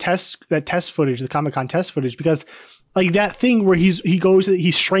that test footage, the Comic-Con test footage, because like that thing where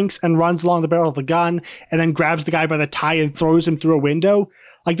he shrinks and runs along the barrel of the gun and then grabs the guy by the tie and throws him through a window.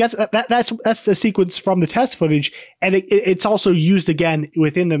 Like that's the sequence from the test footage, and it's also used again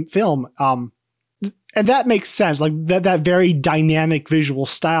within the film. And that makes sense. Like that very dynamic visual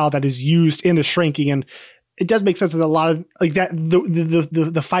style that is used in the shrinking and it does make sense that a lot of like that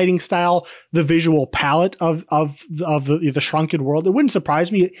the fighting style, the visual palette of the shrunken world. It wouldn't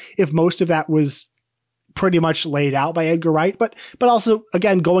surprise me if most of that was pretty much laid out by Edgar Wright, but also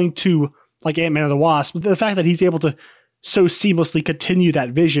again going to like Ant-Man and the Wasp, the fact that he's able to so seamlessly continue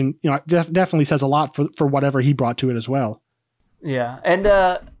that vision, you know, definitely says a lot for whatever he brought to it as well. Yeah, and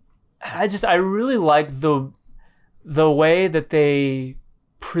I really like the way that they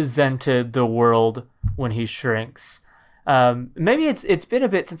presented the world when he shrinks. Maybe it's been a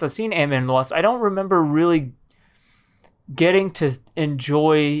bit since I've seen Ant-Man and the Wasp. I don't remember really getting to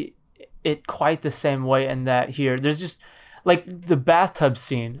enjoy it quite the same way in that here. There's just like the bathtub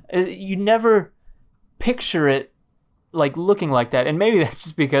scene. You never picture it like looking like that. And maybe that's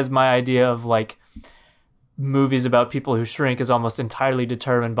just because my idea of like movies about people who shrink is almost entirely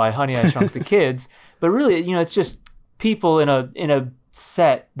determined by Honey, I Shrunk the Kids. But really, you know, it's just people in a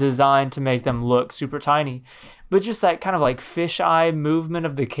set designed to make them look super tiny. But just that kind of like fisheye movement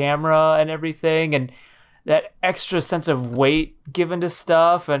of the camera and everything, and that extra sense of weight given to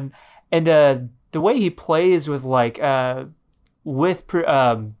stuff, and the way he plays with like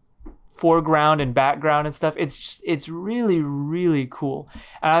foreground and background and stuff, it's really, really cool.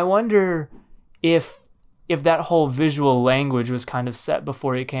 And I wonder if that whole visual language was kind of set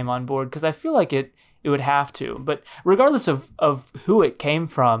before he came on board, because I feel like it would have to. But regardless of who it came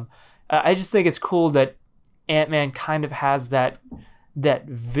from, I just think it's cool that Ant-Man kind of has that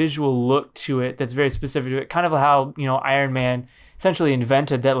visual look to it that's very specific to it. Kind of how, you know, Iron Man essentially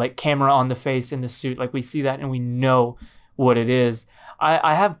invented that like camera on the face in the suit. Like we see that and we know what it is.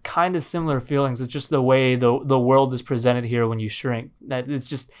 I have kind of similar feelings. It's just the way the world is presented here when you shrink. That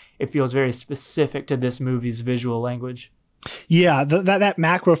it feels very specific to this movie's visual language. Yeah, that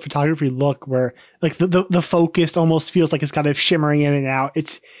macro photography look where like the focus almost feels like it's kind of shimmering in and out.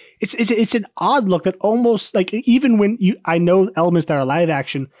 It's an odd look that almost like, even when I know elements that are live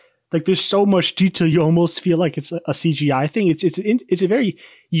action, like there's so much detail you almost feel like it's a CGI thing. It's a very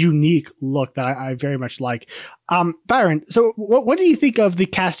unique look that I very much like. Byron, so what do you think of the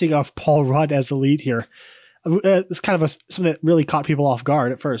casting of Paul Rudd as the lead here? It's kind of something that really caught people off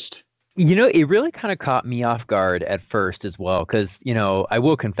guard at first. You know, it really kind of caught me off guard at first as well, because, you know, I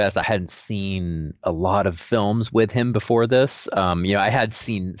will confess I hadn't seen a lot of films with him before this. You know, I had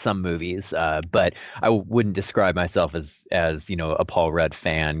seen some movies, but I wouldn't describe myself as you know, a Paul Rudd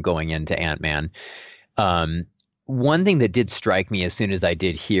fan going into Ant-Man. One thing that did strike me as soon as I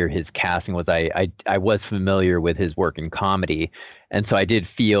did hear his casting was I was familiar with his work in comedy. And so I did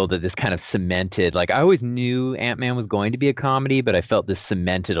feel that this kind of cemented, like I always knew Ant-Man was going to be a comedy, but I felt this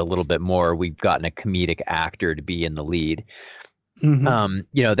cemented a little bit more. We've gotten a comedic actor to be in the lead. Mm-hmm.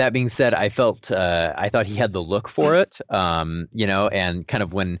 You know, that being said, I thought he had the look for it, you know, and kind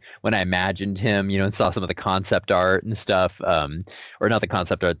of when I imagined him, you know, and saw some of the concept art and stuff, or not the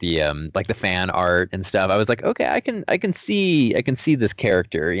concept art, the like the fan art and stuff, I was like, okay, I can see this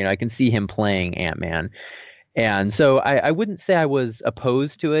character, you know, I can see him playing Ant-Man. And so I wouldn't say I was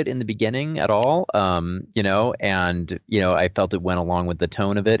opposed to it in the beginning at all, you know, and, you know, I felt it went along with the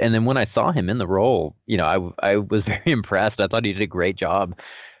tone of it. And then when I saw him in the role, you know, I was very impressed. I thought he did a great job.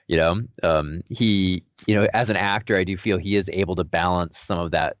 You know, he, you know, as an actor, I do feel he is able to balance some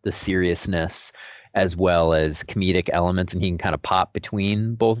of the seriousness as well as comedic elements, and he can kind of pop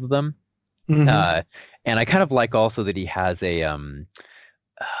between both of them. Mm-hmm. And I kind of like also that he has a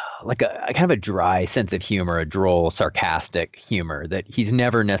like a kind of a dry sense of humor, a droll, sarcastic humor, that he's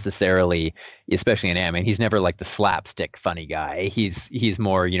never necessarily, especially in Ant-Man, he's never like the slapstick funny guy. He's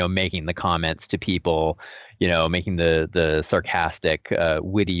more, you know, making the comments to people, you know, making the sarcastic,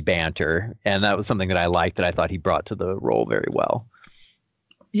 witty banter. And that was something that I liked, that I thought he brought to the role very well.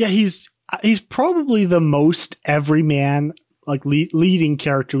 Yeah, he's probably the most everyman, like leading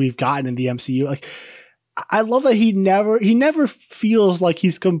character we've gotten in the MCU. Like, I love that he never feels like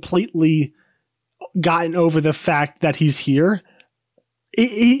he's completely gotten over the fact that he's here.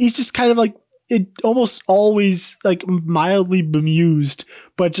 He's just kind of like, it almost always like mildly bemused,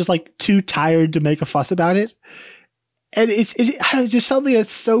 but just like too tired to make a fuss about it. And it's just something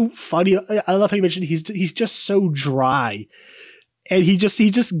that's so funny. I love how you mentioned he's just so dry, and he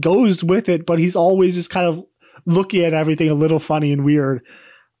just goes with it, but he's always just kind of looking at everything a little funny and weird.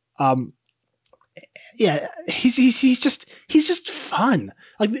 Yeah, he's just fun.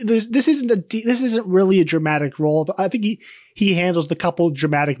 Like this isn't really a dramatic role. I think he handles the couple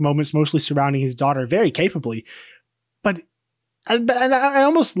dramatic moments, mostly surrounding his daughter, very capably. But I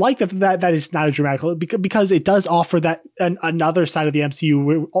almost like that is not a dramatic role, because it does offer that another side of the MCU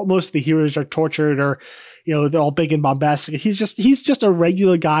where most of the heroes are tortured or, they're all big and bombastic. He's just a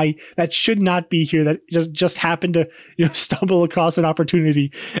regular guy that should not be here, that just happened to stumble across an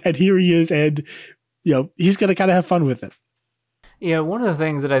opportunity, and here he is, and he's going to kind of have fun with it. Yeah, one of the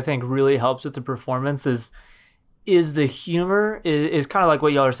things that I think really helps with the performance is the humor is kind of like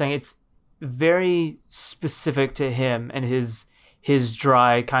what y'all are saying. It's very specific to him and his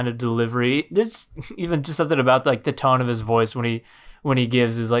dry kind of delivery. There's even just something about like the tone of his voice when he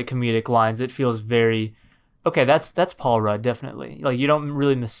gives his like comedic lines. It feels very okay. That's Paul Rudd, definitely. Like you don't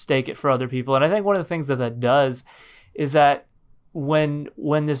really mistake it for other people. And I think one of the things that does is that when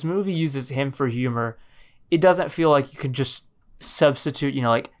this movie uses him for humor, it doesn't feel like you could just substitute,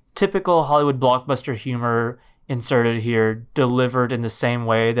 like typical Hollywood blockbuster humor inserted here, delivered in the same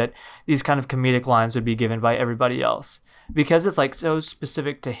way that these kind of comedic lines would be given by everybody else. Because it's like so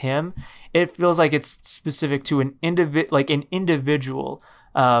specific to him, it feels like it's specific to an individual,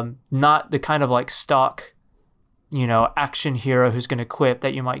 not the kind of like stock, action hero who's going to quip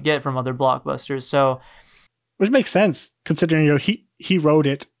that you might get from other blockbusters. So, which makes sense considering he wrote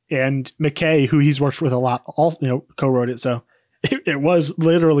it, and McKay, who he's worked with a lot, also co-wrote it. So it was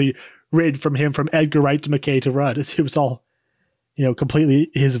literally written from Edgar Wright to McKay to Rudd. It was all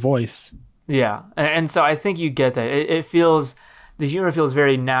completely his voice. Yeah, and so I think you get that. The humor feels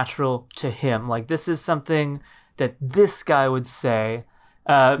very natural to him. Like this is something that this guy would say,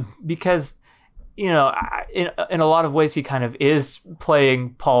 because in a lot of ways he kind of is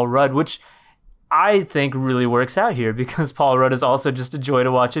playing Paul Rudd, which I think really works out here because Paul Rudd is also just a joy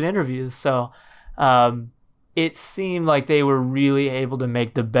to watch in interviews. So it seemed like they were really able to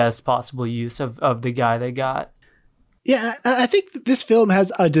make the best possible use of the guy they got. Yeah, I think this film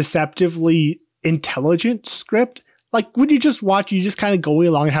has a deceptively intelligent script. Like when you just watch, you just kind of going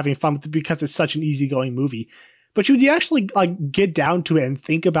along and having fun with it because it's such an easygoing movie. But when you actually like get down to it and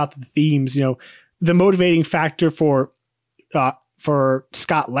think about the themes, the motivating factor for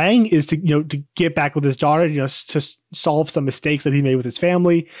Scott Lang is to get back with his daughter, to solve some mistakes that he made with his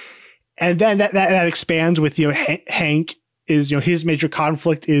family, and then that expands with Hank is his major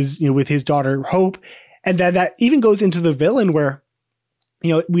conflict is with his daughter Hope. And then that even goes into the villain where,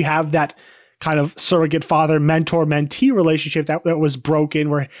 we have that kind of surrogate father, mentor, mentee relationship that was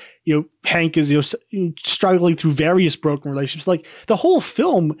broken, where, Hank is, struggling through various broken relationships. Like the whole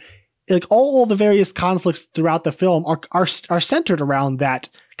film, like all the various conflicts throughout the film are centered around that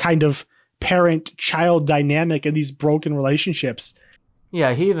kind of parent-child dynamic and these broken relationships.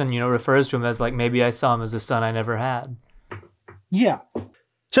 Yeah, he even, refers to him as like, maybe I saw him as the son I never had. Yeah.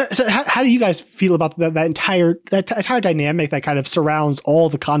 So how do you guys feel about that entire dynamic that kind of surrounds all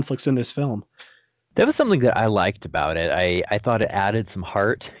the conflicts in this film? That was something that I liked about it. I thought it added some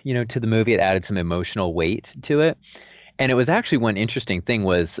heart, to the movie. It added some emotional weight to it. And it was actually one interesting thing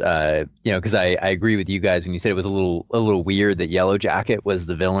was, because I agree with you guys when you said it was a little weird that Yellow Jacket was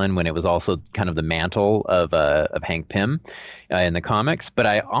the villain when it was also kind of the mantle of Hank Pym in the comics. But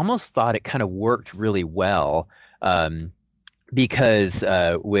I almost thought it kind of worked really well. Because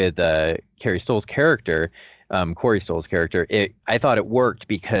with Corey Stoll's character, I thought it worked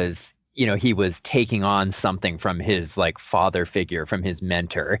because he was taking on something from his like father figure, from his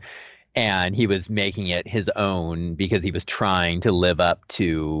mentor, and he was making it his own because he was trying to live up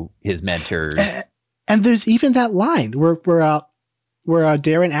to his mentors. And there's even that line where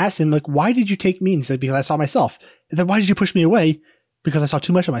Darren asked him like, "Why did you take me?" And he said, "Because I saw myself." And then, "Why did you push me away?" "Because I saw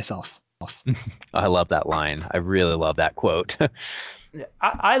too much of myself." I love that line. I really love that quote.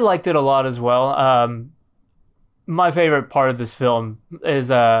 I liked it a lot as well. My favorite part of this film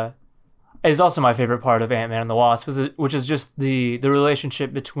is also my favorite part of Ant-Man and the Wasp, which is just the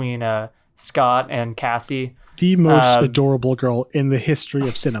relationship between Scott and Cassie. The most adorable girl in the history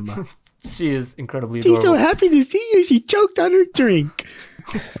of cinema. She is incredibly adorable. She's so happy to see you. She choked on her drink.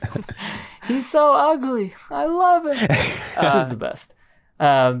 He's so ugly. I love him. She's the best.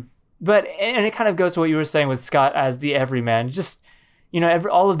 But it kind of goes to what you were saying with Scott as the everyman. Just,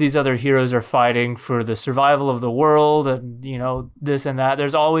 all of these other heroes are fighting for the survival of the world and, this and that.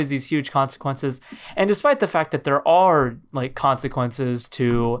 There's always these huge consequences. And despite the fact that there are like consequences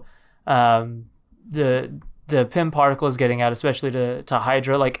to the Pym particles getting out, especially to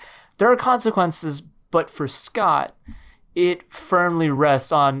Hydra, like there are consequences, but for Scott, it firmly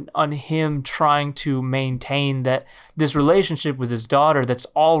rests on him trying to maintain this relationship with his daughter that's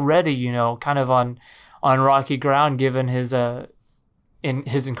already, kind of on rocky ground given his in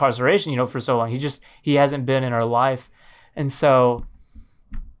his incarceration, for so long. He hasn't been in her life. And so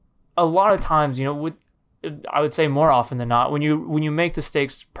a lot of times, I would say more often than not, when you make the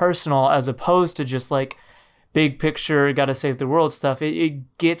stakes personal as opposed to just like big picture, got to save the world stuff,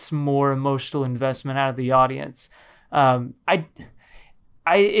 it gets more emotional investment out of the audience.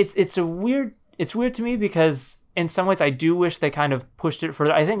 It's weird to me because in some ways I do wish they kind of pushed it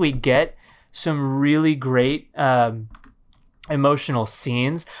further. I think we get some really great emotional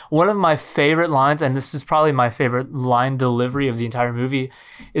scenes. One of my favorite lines, and this is probably my favorite line delivery of the entire movie,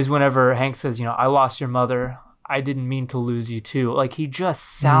 is whenever Hank says, I lost your mother. I didn't mean to lose you too. Like, he just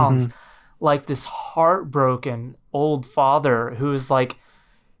sounds like this heartbroken old father who is like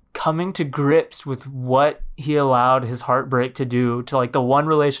coming to grips with what he allowed his heartbreak to do to like the one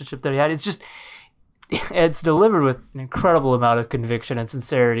relationship that he had. It's delivered with an incredible amount of conviction and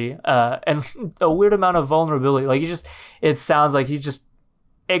sincerity, and a weird amount of vulnerability. Like, it sounds like he's just,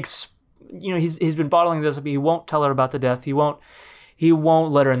 he's been bottling this up. He won't tell her about the death. He won't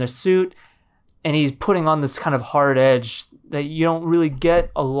let her in the suit. And he's putting on this kind of hard edge that you don't really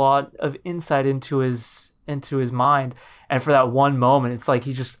get a lot of insight into his mind. And for that one moment, it's like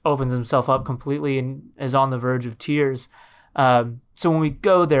he just opens himself up completely and is on the verge of tears. So when we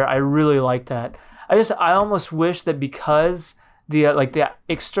go there, I really like that. I almost wish that because the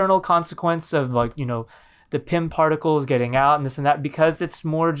external consequence of the Pym particles getting out and this and that, because it's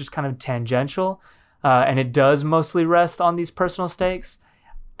more just kind of tangential, and it does mostly rest on these personal stakes.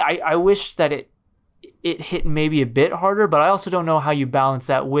 I wish that it hit maybe a bit harder, but I also don't know how you balance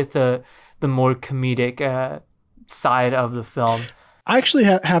that with the more comedic side of the film. I actually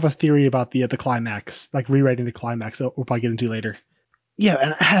have a theory about the climax, like rewriting the climax that we'll probably get into later. Yeah,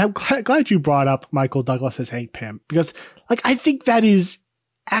 and I'm glad you brought up Michael Douglas as Hank Pym, because I think that is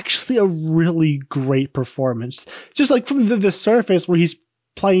actually a really great performance. Just like from the surface, where he's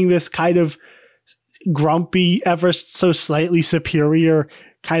playing this kind of grumpy, ever so slightly superior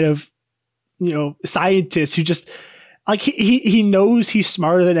kind of scientist who just like he knows he's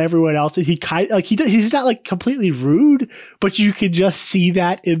smarter than everyone else, and he's not like completely rude, but you can just see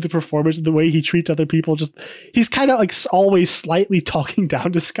that in the performance and the way he treats other people. Just he's kind of like always slightly talking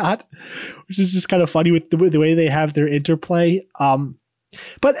down to Scott, which is just kind of funny with the way they have their interplay.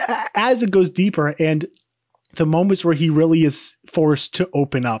 But as it goes deeper and the moments where he really is forced to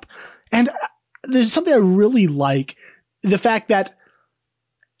open up, and there's something I really like, the fact that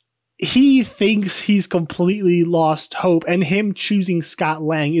he thinks he's completely lost hope, and him choosing Scott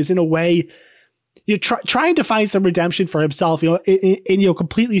Lang is in a way trying to find some redemption for himself, in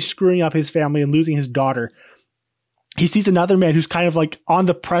completely screwing up his family and losing his daughter. He sees another man who's kind of like on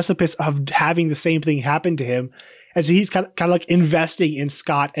the precipice of having the same thing happen to him. And so he's kind of like investing in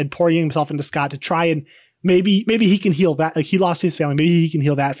Scott and pouring himself into Scott to try and maybe he can heal that. Like, he lost his family. Maybe he can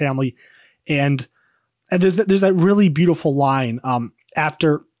heal that family. And there's that really beautiful line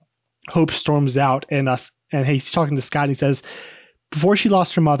after Hope storms out and he's talking to Scott. And he says, before she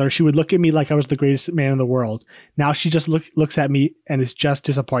lost her mother, she would look at me like I was the greatest man in the world. Now she just looks at me and it's just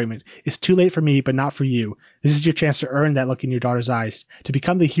disappointment. It's too late for me, but not for you. This is your chance to earn that look in your daughter's eyes, to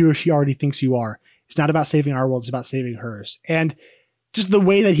become the hero she already thinks you are. It's not about saving our world. It's about saving hers. And just the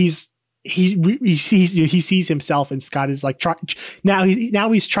way that he sees himself, and Scott is like, now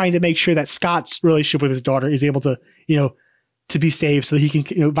he's trying to make sure that Scott's relationship with his daughter is able to, to be saved, so that he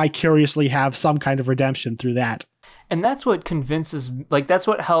can vicariously have some kind of redemption through that. And that's what that's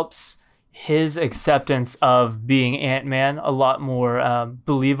what helps his acceptance of being Ant-Man a lot more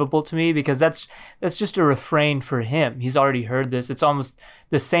believable to me, because that's just a refrain for him. He's already heard this. It's almost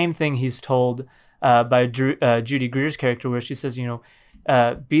the same thing he's told by Judy Greer's character, where she says,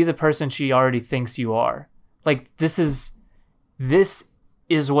 be the person she already thinks you are. Like, this is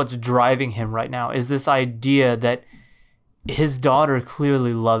what's driving him right now, is this idea that his daughter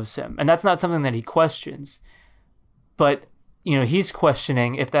clearly loves him. And that's not something that he questions, but he's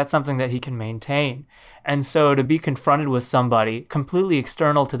questioning if that's something that he can maintain. And so to be confronted with somebody completely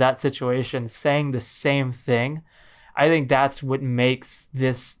external to that situation saying the same thing, I think that's what makes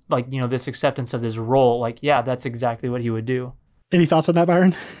this, this acceptance of this role, that's exactly what he would do. Any thoughts on that,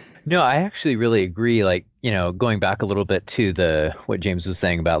 Byron? No, I actually really agree. Going back a little bit to what James was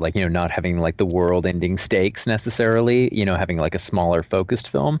saying about not having the world-ending stakes necessarily, having a smaller focused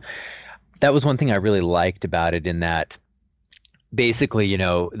film. That was one thing I really liked about it, in that basically,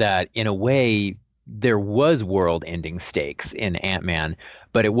 that in a way there was world-ending stakes in Ant-Man,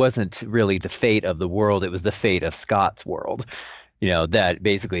 but it wasn't really the fate of the world. It was the fate of Scott's world. That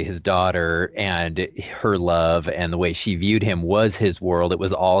basically his daughter and her love and the way she viewed him was his world. It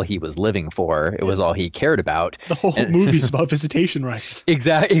was all he was living for. It was all he cared about. The whole movie's about visitation rights.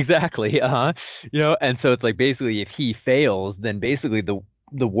 Exactly. And so it's basically if he fails, then basically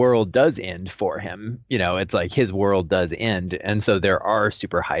the world does end for him. It's like his world does end, and so there are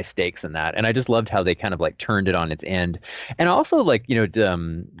super high stakes in that. And I just loved how they kind of like turned it on its end. And also, like,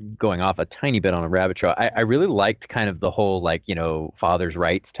 going off a tiny bit on a rabbit trail, I really liked kind of the whole like father's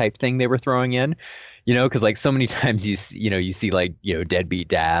rights type thing they were throwing in. Because like so many times you see like deadbeat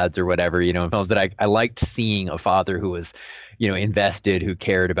dads or whatever in films, that I liked seeing a father who was invested, who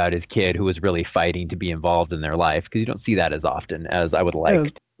cared about his kid, who was really fighting to be involved in their life, because you don't see that as often as I would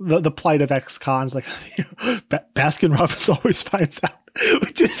like. The plight of ex-cons, like Baskin Robbins always finds out,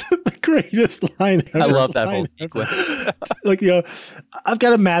 which is the greatest line ever. I love that whole sequence. Like, I've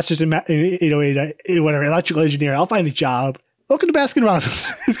got a master's in whatever, electrical engineer. I'll find a job. Welcome to Baskin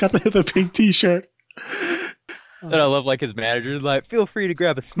Robbins. He's got the pink T-shirt. And I love like his manager's like, feel free to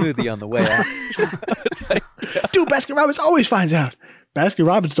grab a smoothie on the way out. Like, yeah. Dude, Baskin Robbins always finds out. Baskin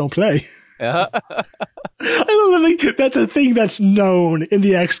Robbins don't play. Yeah. I love like that's a thing that's known in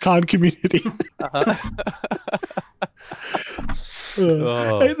the ex-con community. That's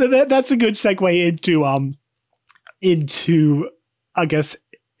a good segue into I guess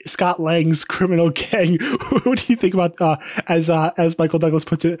Scott Lang's criminal gang. What do you think about as Michael Douglas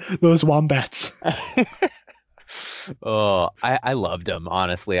puts it, those wombats? Oh, I loved him,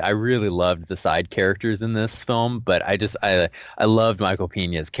 honestly. I really loved the side characters in this film, but I loved Michael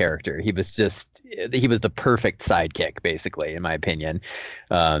Pena's character. He was the perfect sidekick, basically, in my opinion.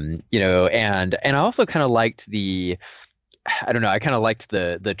 And I also kind of liked I don't know, I kind of liked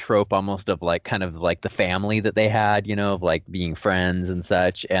the trope almost of like kind of like the family that they had, of like being friends and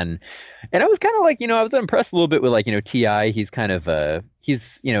such. And I was kind of like, I was impressed a little bit with like, T.I. He's kind of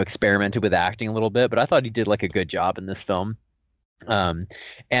he's experimented with acting a little bit, but I thought he did like a good job in this film. And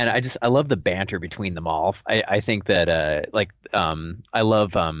I love the banter between them all. I think that I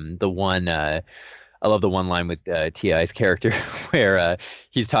love the one line with T.I.'s character where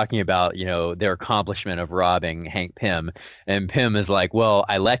he's talking about, their accomplishment of robbing Hank Pym. And Pym is like, well,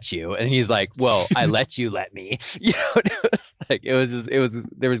 I let you. And he's like, well, I let you let me.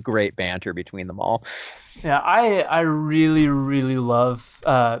 There was great banter between them all. Yeah, I really, really love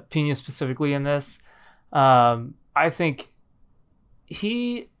Pena specifically in this. I think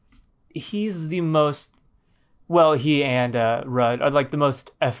he's the most, well, he and Rudd are like the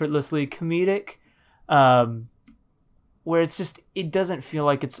most effortlessly comedic. Where it's just, it doesn't feel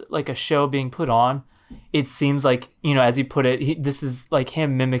like it's like a show being put on. It seems like, as he put it, this is like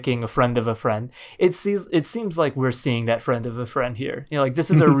him mimicking a friend of a friend. It seems like we're seeing that friend of a friend here. Like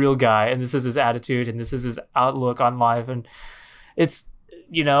this is a real guy, and this is his attitude, and this is his outlook on life, and it's,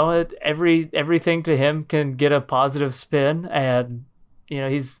 everything to him can get a positive spin, and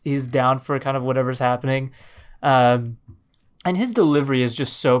he's down for kind of whatever's happening, and his delivery is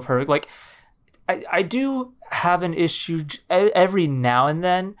just so perfect. Like, I do have an issue every now and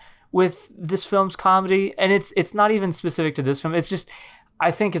then with this film's comedy, and it's not even specific to this film. It's just,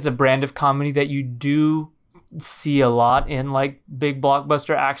 I think it's a brand of comedy that you do see a lot in like big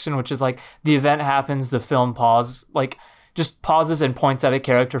blockbuster action, which is like the event happens, the film just pauses and points at a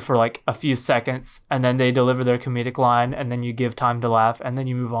character for like a few seconds, and then they deliver their comedic line, and then you give time to laugh, and then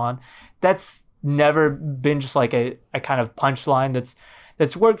you move on. That's never been just like a kind of punchline that's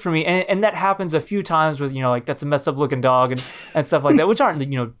worked for me, and that happens a few times with like that's a messed up looking dog and stuff like that, which aren't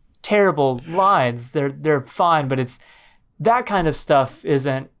terrible lines. They're fine, but it's that kind of stuff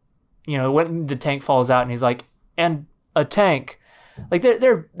isn't when the tank falls out and he's like, and a tank, like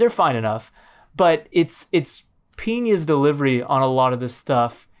they're fine enough, but it's Pena's delivery on a lot of this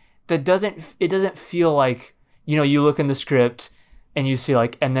stuff that doesn't feel like you look in the script and you see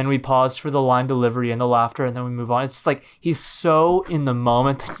like, and then we pause for the line delivery and the laughter, and then we move on. It's just like he's so in the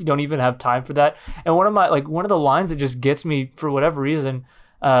moment that you don't even have time for that. And one of the lines that just gets me for whatever reason,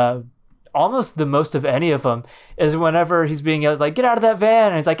 almost the most of any of them, is whenever he's being yelled, like, get out of that van,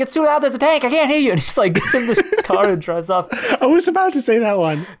 and he's like, it's too loud, there's a tank, I can't hear you, and he's like gets in the car and drives off. I was about to say that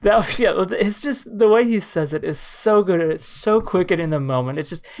one. It's just the way he says it is so good, and it's so quick and in the moment. It's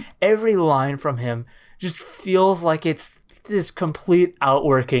just every line from him just feels like it's this complete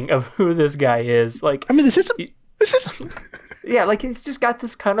outworking of who this guy is. Like, I mean, this is yeah, like he's just got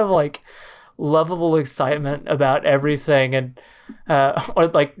this kind of like lovable excitement about everything, and or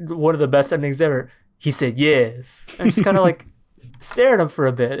like one of the best endings ever, he said yes, and just kind of like stare at him for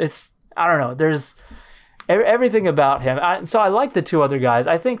a bit. It's, I don't know, there's everything about him. So I like the two other guys.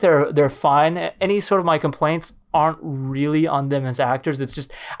 I think they're fine. Any sort of my complaints aren't really on them as actors. It's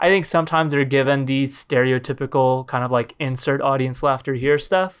just, I think sometimes they're given the stereotypical kind of like insert audience laughter here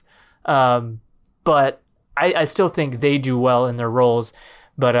stuff, but I still think they do well in their roles.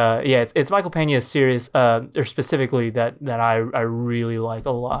 But yeah, it's Michael Pena's series, or specifically that I really like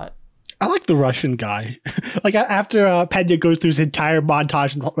a lot. I like the Russian guy. Like after Pena goes through his entire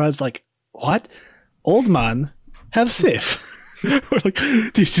montage, and I was like, "What? Old man have Sif?" We're like,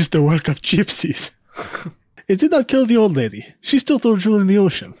 "This is the work of gypsies." It did not kill the old lady. She still threw Jewel in the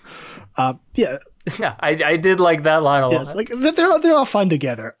ocean. Yeah, I did like that line a lot. Yes, like they're all fun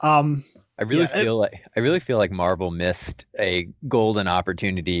together. I really feel like Marvel missed a golden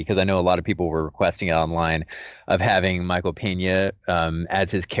opportunity, because I know a lot of people were requesting it online, of having Michael Pena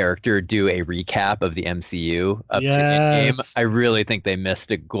as his character do a recap of the MCU up to Endgame. I really think they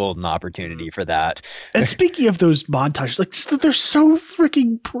missed a golden opportunity for that. And speaking of those montages, like they're so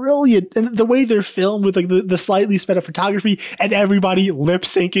freaking brilliant, and the way they're filmed with like the slightly sped up photography and everybody lip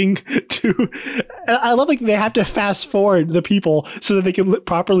syncing to. And I love like they have to fast forward the people so that they can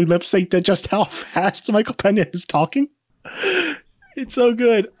properly lip sync to just how fast Michael Pena is talking. It's so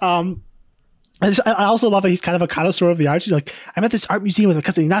good. I also love that he's kind of a connoisseur of the arts. You're like, I'm at this art museum with my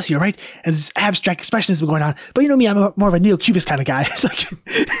cousin Ignacio, right? And this abstract expressionism going on. But you know me, I'm more of a neo-cubist kind of guy. It's like,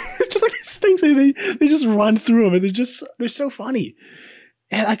 it's just like these things they just run through them, and they're so funny.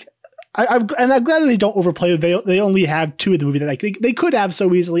 And like, I'm glad that they don't overplay it. They only have 2 in the movie that like they could have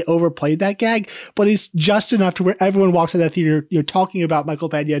so easily overplayed that gag, but it's just enough to where everyone walks out of that theater, talking about Michael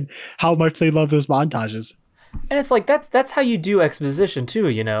Pena and how much they love those montages. And it's like that's how you do exposition too,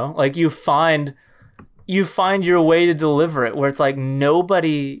 Like you find your way to deliver it, where it's like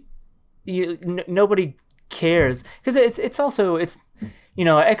nobody cares, because it's also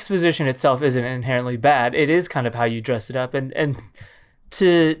exposition itself isn't inherently bad. It is kind of how you dress it up, and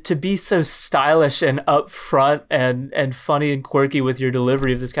to be so stylish and upfront and funny and quirky with your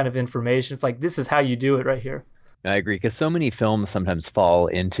delivery of this kind of information, it's like this is how you do it right here. I agree, because so many films sometimes fall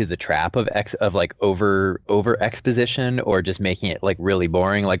into the trap of like over exposition, or just making it like really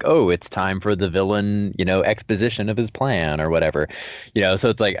boring. Like, oh, it's time for the villain, exposition of his plan or whatever, So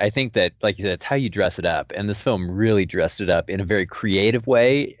it's like, I think that, like you said, it's how you dress it up, and this film really dressed it up in a very creative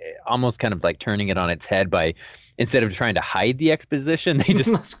way, almost kind of like turning it on its head by, instead of trying to hide the exposition, they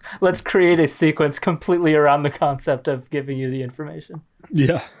just let's create a sequence completely around the concept of giving you the information.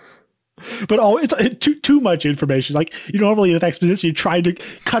 Yeah. But it's too much information. Like, normally with exposition, you try to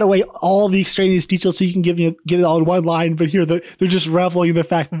cut away all the extraneous details so you can get it all in one line. But here, they're just reveling in the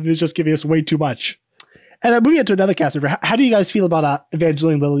fact that they're just giving us way too much. And moving into another cast member, how do you guys feel about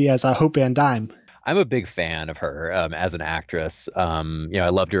Evangeline Lilly as Hope Van Dyne? I'm a big fan of her as an actress. I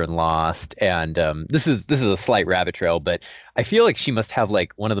loved her in Lost, and this is a slight rabbit trail, but I feel like she must have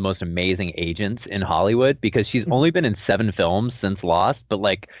like one of the most amazing agents in Hollywood, because she's only been in 7 films since Lost, but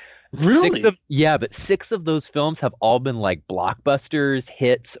like. Really? 6 of those films have all been like blockbusters,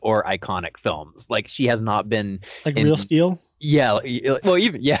 hits, or iconic films. Like, she has not been like Real Steel. Yeah, well,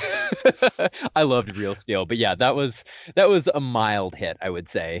 even I loved Real Steel, but yeah, that was a mild hit, I would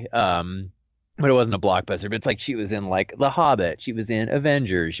say. But it wasn't a blockbuster. But it's like she was in like The Hobbit, she was in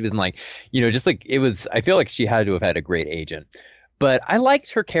Avengers, she was in like, just like it was. I feel like she had to have had a great agent. But I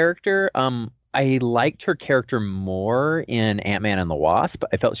liked her character. I liked her character more in Ant-Man and the Wasp.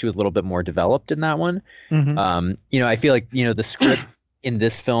 I felt she was a little bit more developed in that one. Mm-hmm. I feel like, the script in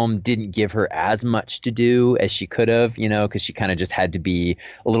this film didn't give her as much to do as she could have, because she kind of just had to be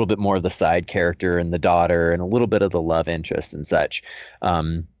a little bit more of the side character and the daughter and a little bit of the love interest and such.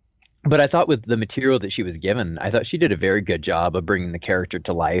 But I thought with the material that she was given, I thought she did a very good job of bringing the character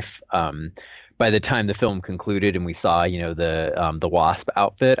to life. By the time the film concluded and we saw, the Wasp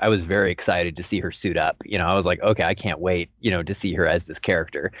outfit, I was very excited to see her suit up. I was like, okay, I can't wait, to see her as this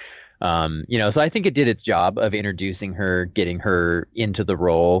character. So I think it did its job of introducing her, getting her into the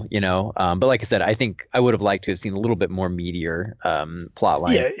role, But like I said, I think I would have liked to have seen a little bit more meatier plot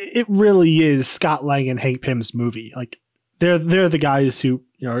line. Yeah, it really is Scott Lang and Hank Pym's movie. Like, they're the guys who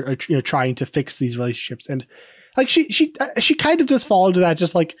are trying to fix these relationships, and like she kind of just fall into that,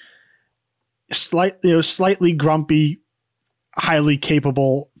 just like slightly grumpy, highly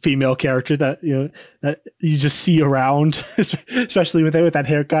capable female character that that you just see around, especially with that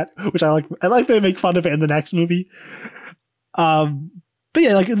haircut, which I like. I like they make fun of it in the next movie. But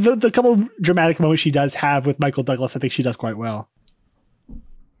yeah, like the couple dramatic moments she does have with Michael Douglas, I think she does quite well.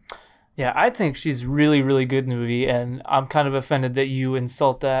 Yeah, I think she's really, really good in the movie, and I'm kind of offended that you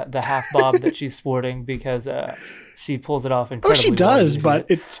insult the half bob that she's sporting, because she pulls it off incredibly well. Oh, she does, but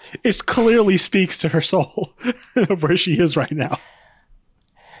it clearly speaks to her soul of where she is right now.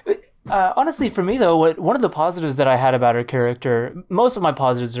 Honestly, for me though, one of the positives that I had about her character, most of my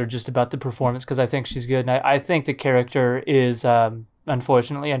positives are just about the performance, because I think she's good, and I think the character is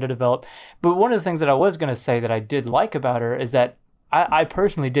unfortunately underdeveloped. But one of the things that I was going to say that I did like about her is that I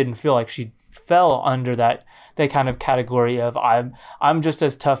personally didn't feel like she fell under that kind of category of I'm just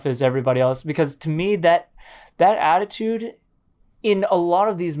as tough as everybody else, because to me that attitude in a lot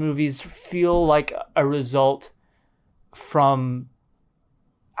of these movies feel like a result from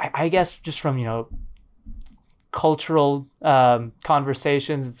I guess just from, you know, cultural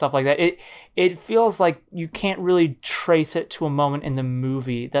conversations and stuff like that. It feels like you can't really trace it to a moment in the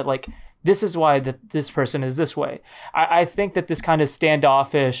movie that like this is why this person is this way. I think that this kind of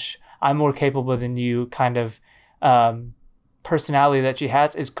standoffish, I'm more capable than you kind of personality that she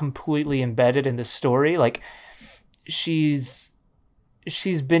has is completely embedded in the story. Like she's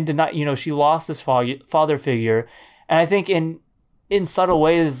been denied, you know, she lost this father figure, and I think in subtle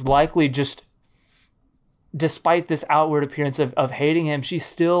ways, likely just despite this outward appearance of hating him, she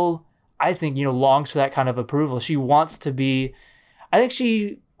still, I think, you know, longs for that kind of approval. She wants to be, I think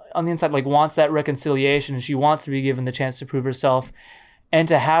she on the inside like wants that reconciliation, and she wants to be given the chance to prove herself. And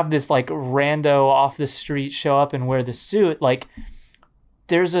to have this like rando off the street show up and wear the suit, like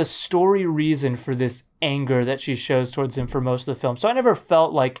there's a story reason for this anger that she shows towards him for most of the film. So I never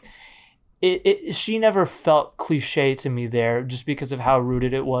felt like she never felt cliche to me there, just because of how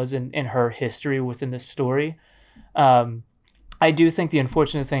rooted it was in her history within the story. I do think the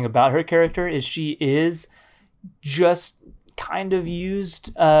unfortunate thing about her character is she is just kind of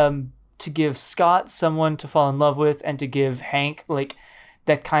used to give Scott someone to fall in love with, and to give Hank like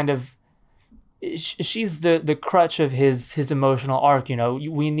that kind of, she's the crutch of his emotional arc. You know,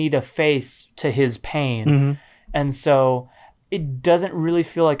 we need a face to his pain. Mm-hmm. And so it doesn't really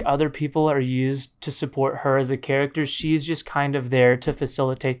feel like other people are used to support her as a character. She's just kind of there to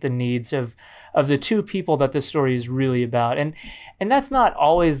facilitate the needs of the two people that this story is really about. And that's not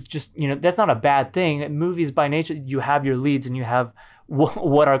always just, you know, that's not a bad thing. In movies by nature, you have your leads and you have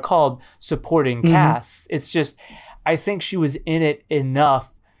what are called supporting casts. It's just, I think she was in it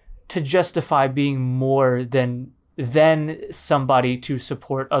enough to justify being more than somebody to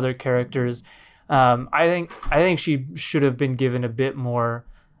support other characters. I think she should have been given a bit more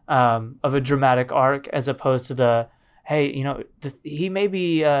of a dramatic arc, as opposed to the, hey, you know, he may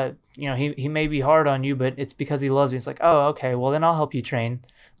be, you know, he may be hard on you, but it's because he loves you. It's like, oh, okay, well then I'll help you train.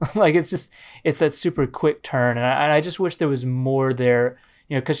 Like it's that super quick turn, and I just wish there was more there,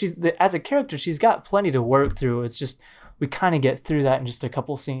 you know, because as a character, she's got plenty to work through. It's just we kind of get through that in just a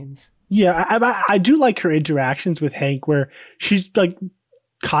couple scenes. Yeah, I do like her interactions with Hank, where she's like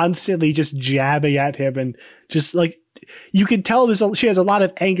constantly just jabbing at him, and just like you can tell she has a lot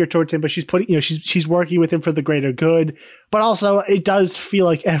of anger towards him, but she's putting, you know, she's working with him for the greater good. But also, it does feel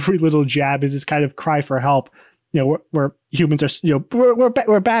like every little jab is this kind of cry for help. You know, we're humans are, you know,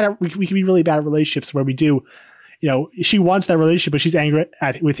 we're bad at, we can be really bad at relationships where we do, you know, she wants that relationship, but she's angry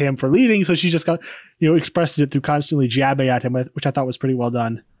with him for leaving. So she just got, you know, expresses it through constantly jabbing at him, which I thought was pretty well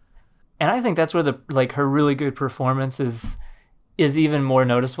done. And I think that's where her really good performance is even more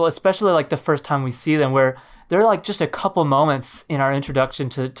noticeable, especially like the first time we see them, where there are like just a couple moments in our introduction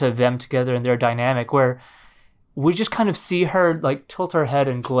to them together and their dynamic where we just kind of see her like tilt her head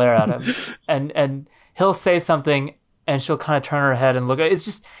and glare at him and he'll say something and she'll kind of turn her head and look at it. It's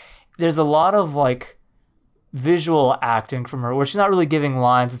just, there's a lot of like visual acting from her where she's not really giving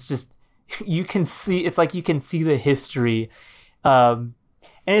lines. It's just, you can see the history. And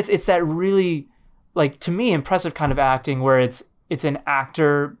it's that really, like, to me, impressive kind of acting where it's an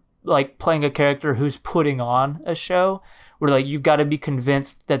actor like playing a character who's putting on a show, where like you've got to be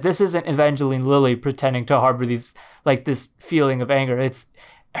convinced that this isn't Evangeline Lilly pretending to harbor this feeling of anger. It's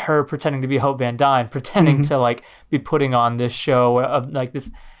her pretending to be Hope Van Dyne, pretending to like be putting on this show of like this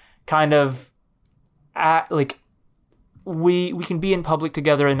kind of like we can be in public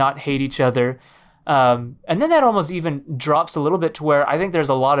together and not hate each other. And then that almost even drops a little bit to where I think there's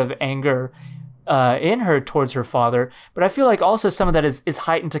a lot of anger in her towards her father, but I feel like also some of that is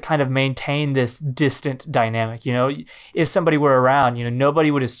heightened to kind of maintain this distant dynamic. You know, if somebody were around, you know,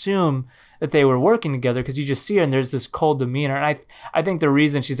 nobody would assume that they were working together because you just see her and there's this cold demeanor. And I think the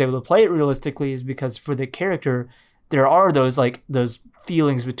reason she's able to play it realistically is because for the character, there are those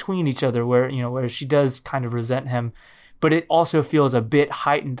feelings between each other where she does kind of resent him, but it also feels a bit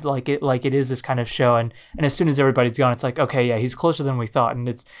heightened, like it is this kind of show. And as soon as everybody's gone, it's like, okay, yeah, he's closer than we thought. And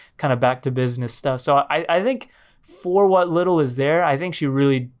it's kind of back to business stuff. So I think for what little is there, I think she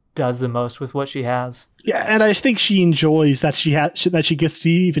really does the most with what she has. Yeah. And I think she enjoys that she gets to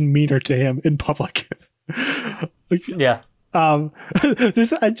be even meaner to him in public. Yeah. I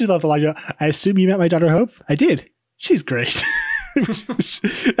just love the line. I assume you met my daughter Hope? I did. She's great.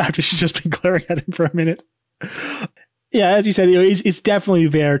 After she's just been glaring at him for a minute. Yeah, as you said, it's definitely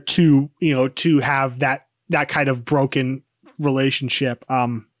there to have that kind of broken relationship.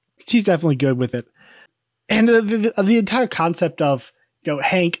 She's definitely good with it. And the entire concept of,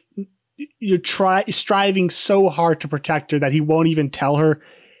 Hank, striving so hard to protect her that he won't even tell her,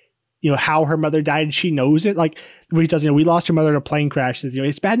 how her mother died, and she knows it. Like when he does, we lost her mother in a plane crash. Says,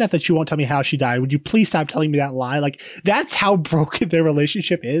 it's bad enough that you won't tell me how she died. Would you please stop telling me that lie? Like that's how broken their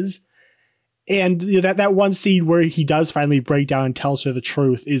relationship is. And that one scene where he does finally break down and tells her the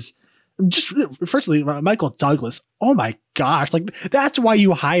truth is just, firstly, Michael Douglas. Oh my gosh. Like that's why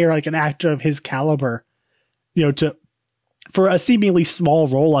you hire like an actor of his caliber, for a seemingly small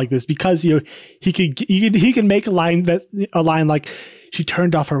role like this, because he can make a line like she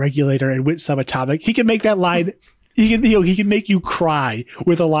turned off her regulator and went subatomic. He can make that line. He can make you cry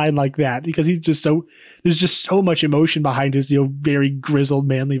with a line like that because there's just so much emotion behind his very grizzled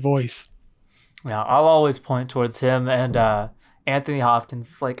manly voice. Now I'll always point towards him and Anthony Hopkins.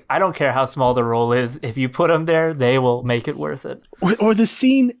 It's like, I don't care how small the role is. If you put him there, they will make it worth it. Or the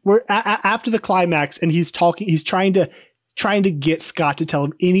scene where after the climax and he's trying to get Scott to tell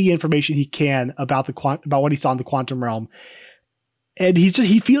him any information he can about what he saw in the quantum realm. And he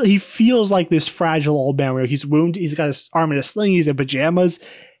feels like this fragile old man where he's wounded. He's got his arm in a sling. He's in pajamas,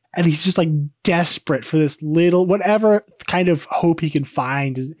 and he's just like desperate for this little, whatever kind of hope he can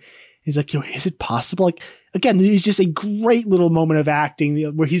find. He's like, is it possible? Like, again, it's just a great little moment of acting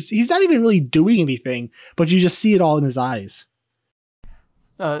where he's not even really doing anything, but you just see it all in his eyes.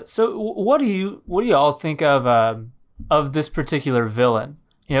 So what do you all think of this particular villain?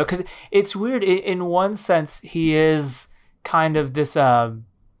 Because it's weird. In one sense, he is kind of this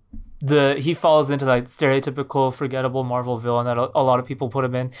he falls into like stereotypical forgettable Marvel villain that a lot of people put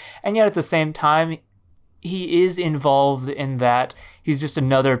him in, and yet at the same time he is involved in that. He's just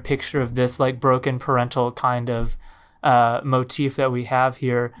another picture of this like broken parental kind of motif that we have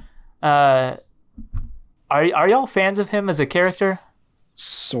here. Are y'all fans of him as a character?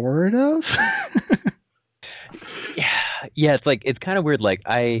 Sort of. Yeah, it's kind of weird. Like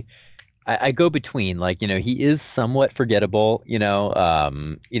I go between, like, he is somewhat forgettable,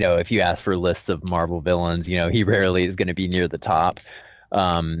 if you ask for lists of Marvel villains, he rarely is going to be near the top.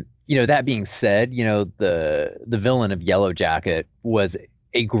 That being said, the villain of Yellow Jacket was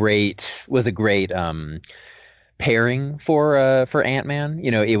a great pairing for Ant-Man.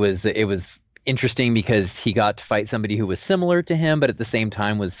 It was interesting because he got to fight somebody who was similar to him, but at the same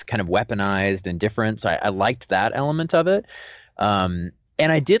time was kind of weaponized and different. So I liked that element of it.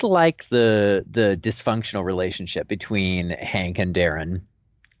 And I did like the dysfunctional relationship between Hank and Darren.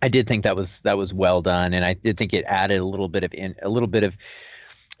 I did think that was well done, and I did think it added a little bit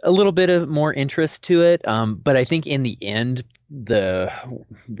of more interest to it. But I think in the end,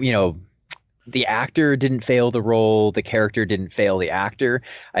 the actor didn't fail the role, the character didn't fail the actor.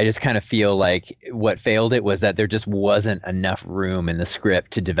 I just kind of feel like what failed it was that there just wasn't enough room in the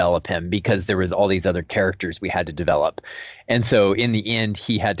script to develop him because there was all these other characters we had to develop. And so in the end,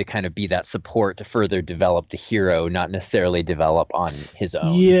 he had to kind of be that support to further develop the hero, not necessarily develop on his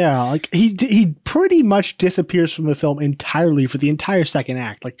own. Yeah, like he pretty much disappears from the film entirely for the entire second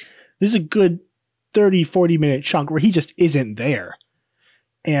act. Like there's a good 30-40 minute chunk where he just isn't there.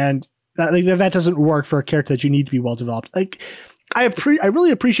 And that doesn't work for a character that you need to be well developed. Like, I really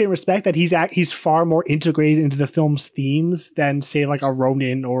appreciate and respect that he's far more integrated into the film's themes than say like a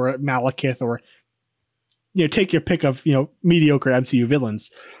Ronin or a Malekith or take your pick of mediocre MCU villains.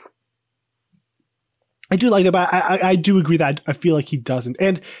 I do like that, but I do agree that I feel like he doesn't.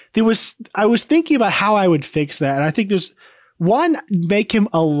 And I was thinking about how I would fix that, and I think there's one, make him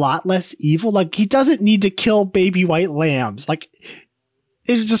a lot less evil. Like he doesn't need to kill baby white lambs. Like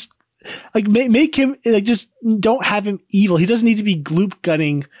it's just. Like make him like just don't have him evil. He doesn't need to be gloop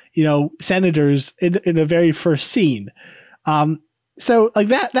gunning, senators in the very first scene. So like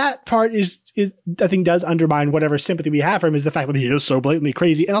that part is I think does undermine whatever sympathy we have for him is the fact that he is so blatantly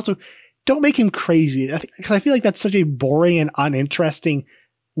crazy, and also don't make him crazy. Because I feel like that's such a boring and uninteresting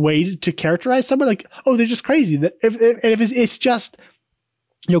way to characterize someone. Like, oh, they're just crazy. That if it's just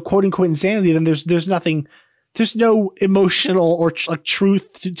quote unquote insanity, then there's nothing. There's no emotional or like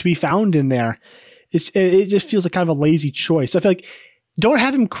truth to be found in there. It just feels like kind of a lazy choice. So I feel like don't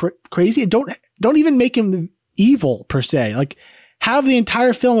have him crazy, and don't even make him evil per se. Like have the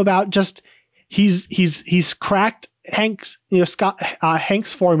entire film about just he's cracked Hank's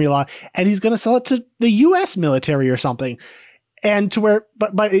Hank's formula, and he's going to sell it to the U.S. military or something. And to where,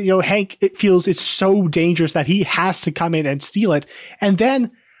 but Hank, it feels it's so dangerous that he has to come in and steal it, and then.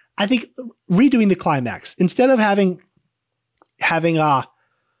 I think redoing the climax instead of having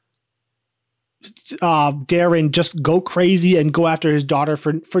Darren just go crazy and go after his daughter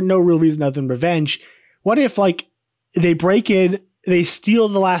for no real reason other than revenge. What if like they break in, they steal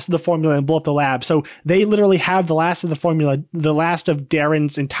the last of the formula and blow up the lab. So they literally have the last of the formula, the last of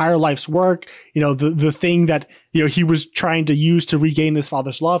Darren's entire life's work, the thing that, he was trying to use to regain his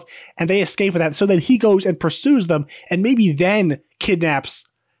father's love, and they escape with that. So then he goes and pursues them and maybe then kidnaps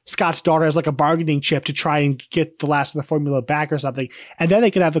Scott's daughter as like a bargaining chip to try and get the last of the formula back or something. And then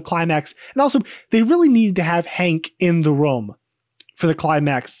they could have the climax. And also they really needed to have Hank in the room for the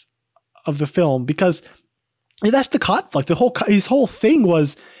climax of the film, because that's the conflict. His whole thing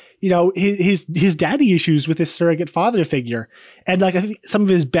was, his daddy issues with his surrogate father figure. And like, I think some of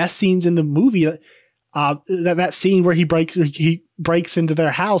his best scenes in the movie, that scene where he breaks into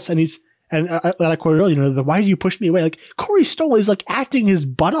their house and I quoted earlier, why did you push me away? Like, Corey Stoll is like acting his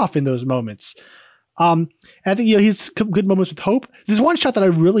butt off in those moments. And I think, he's good moments with Hope. There's one shot that I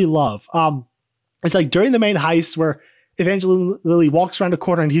really love. It's like during the main heist where Evangeline Lilly walks around a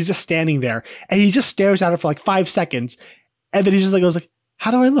corner and he's just standing there and he just stares at her for like 5 seconds. And then he just like goes like,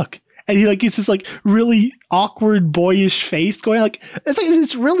 how do I look? And he like gets this like really awkward boyish face going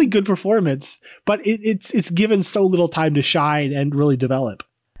it's really good performance, but it's given so little time to shine and really develop.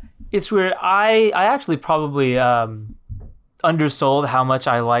 It's weird. I actually probably undersold how much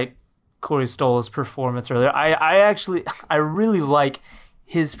I like Corey Stoll's performance earlier. I really like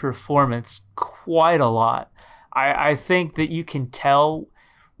his performance quite a lot. I think that you can tell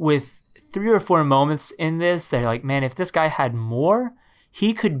with 3 or 4 moments in this that you're like, man, if this guy had more,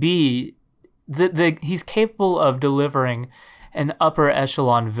 he could be he's capable of delivering an upper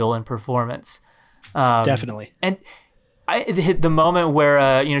echelon villain performance. Definitely. And the moment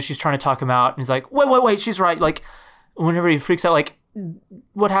where she's trying to talk him out and he's like, wait, she's right. Like whenever he freaks out, like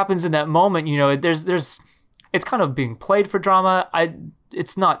what happens in that moment, there's it's kind of being played for drama. I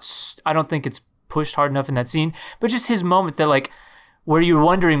don't think it's pushed hard enough in that scene, but just his moment that like where you're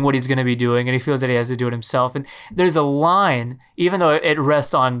wondering what he's going to be doing and he feels that he has to do it himself. And there's a line, even though it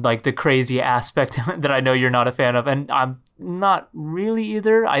rests on like the crazy aspect that I know you're not a fan of, and I'm not really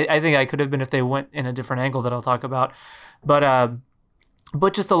either. I think I could have been if they went in a different angle that I'll talk about. But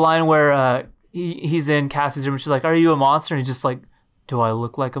just a line where he's in Cassie's room and she's like, are you a monster? And he's just like, do I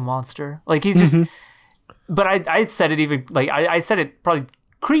look like a monster? Like he's just, but I said it even like, I said it probably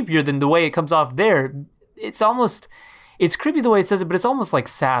creepier than the way it comes off there. It's creepy the way it says it, but it's almost like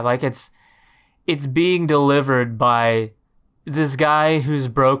sad. Like it's being delivered by this guy who's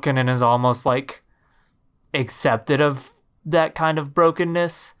broken and is almost like accepted of that kind of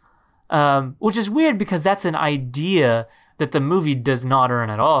brokenness, which is weird because that's an idea that the movie does not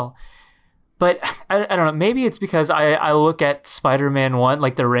earn at all. But I don't know, maybe it's because I look at Spider-Man 1,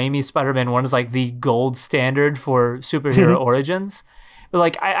 like the Raimi Spider-Man 1 is like the gold standard for superhero origins. But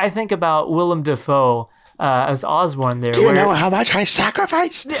like I think about Willem Dafoe as Osborn there. Do you know how much I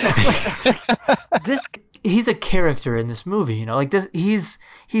sacrificed? He's a character in this movie, like this. He's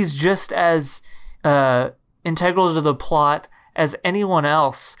just as integral to the plot as anyone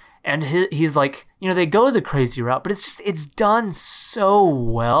else, and he's like, they go the crazy route, but it's done so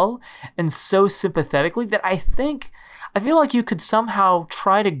well and so sympathetically that I feel like you could somehow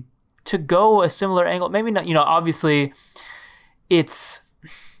try to go a similar angle. Maybe not, obviously it's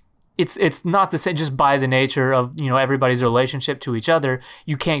not the same just by the nature of, everybody's relationship to each other.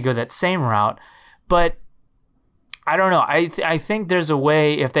 You can't go that same route. But I don't know. I think there's a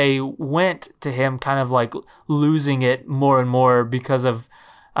way if they went to him kind of like losing it more and more because of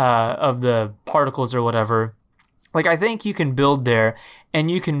the particles or whatever. Like, I think you can build there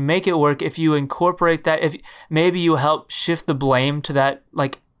and you can make it work if you incorporate that. If maybe you help shift the blame to that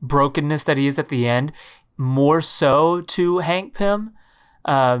like brokenness that he is at the end, more so to Hank Pym.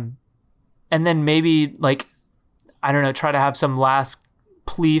 And then maybe, like, I don't know, try to have some last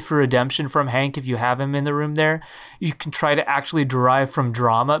plea for redemption from Hank if you have him in the room there. You can try to actually derive from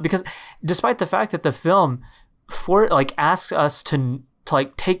drama. Because despite the fact that the film asks us to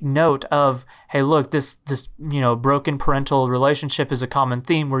like take note of, hey, look, this broken parental relationship is a common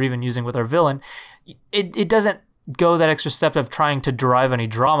theme we're even using with our villain, it doesn't go that extra step of trying to derive any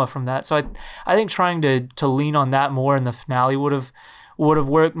drama from that. So I think trying to lean on that more in the finale would have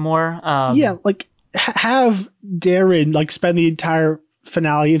worked more. Like have Darren like spend the entire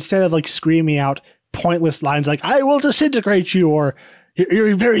finale instead of like screaming out pointless lines like "I will disintegrate you" or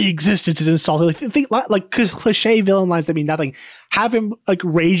 "Your very existence is insulted." Think like cliche villain lines that mean nothing. Have him like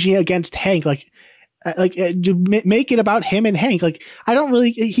raging against Hank, make it about him and Hank. Like I don't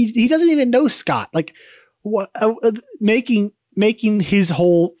really. He doesn't even know Scott. Like what making his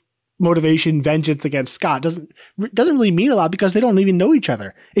whole motivation vengeance against Scott doesn't really mean a lot because they don't even know each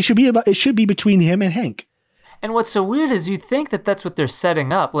other. It should be between him and Hank. And what's so weird is you think that that's what they're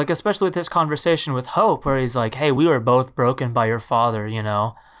setting up, like especially with this conversation with Hope, where he's like, "Hey, we were both broken by your father," you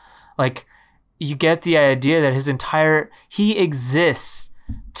know, like you get the idea that he exists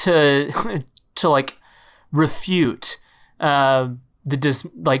to like refute the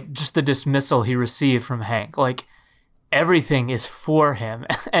dismissal he received from Hank. Like everything is for him,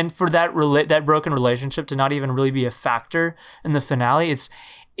 and for that broken relationship to not even really be a factor in the finale,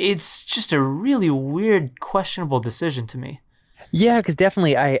 it's just a really weird, questionable decision to me. Yeah, because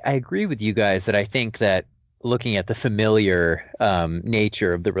definitely I agree with you guys that I think that looking at the familiar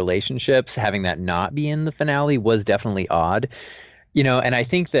nature of the relationships, having that not be in the finale was definitely odd. You know, and I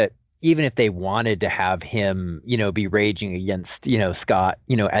think that even if they wanted to have him, you know, be raging against, you know, Scott,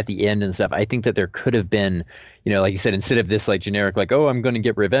 you know, at the end and stuff, I think that there could have been, you know, like you said, instead of this like generic, like, oh, I'm going to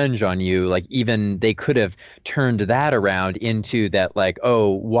get revenge on you, like even they could have turned that around into that, like, oh,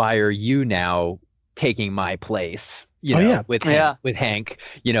 why are you now taking my place? You know, with Hank,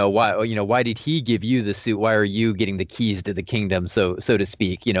 you know, why did he give you the suit? Why are you getting the keys to the kingdom, so to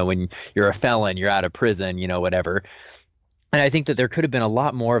speak? You know, when you're a felon, you're out of prison, you know, whatever. And I think that there could have been a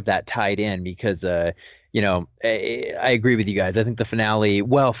lot more of that tied in because, you know, I agree with you guys. I think the finale,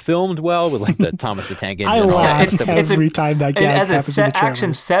 filmed well with like the Thomas the Tank Engine. I laugh every time that gag happens as a in the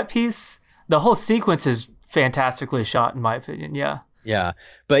action set piece. The whole sequence is fantastically shot, in my opinion. Yeah. Yeah,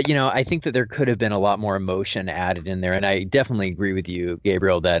 but you know, I think that there could have been a lot more emotion added in there, and I definitely agree with you,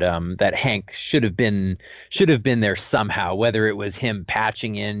 Gabriel, that that Hank should have been there somehow, whether it was him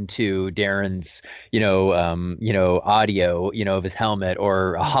patching into Darren's, audio, of his helmet,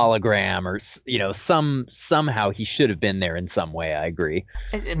 or a hologram, or somehow he should have been there in some way. I agree.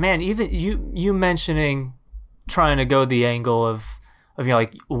 Man, even you mentioning trying to go the angle of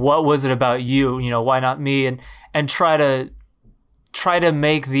like, what was it about you? Why not me? And try to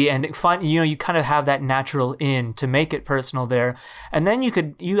make the ending find, you kind of have that natural in to make it personal there. And then you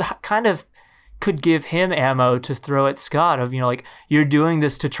kind of could give him ammo to throw at Scott of, like, you're doing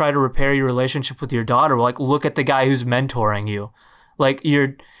this to try to repair your relationship with your daughter. Like, look at the guy who's mentoring you. Like,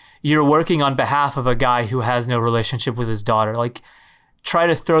 you're working on behalf of a guy who has no relationship with his daughter. Like, try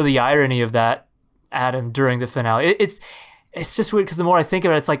to throw the irony of that at him during the finale. It's just weird because the more I think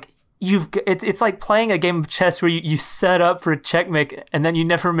of it, it's like, it's like playing a game of chess where you set up for a checkmate and then you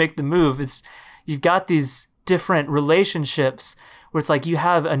never make the move. You've got these different relationships where it's like you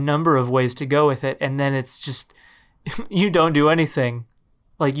have a number of ways to go with it, and then it's just you don't do anything.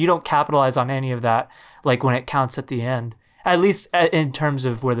 Like, you don't capitalize on any of that, like when it counts at the end, at least in terms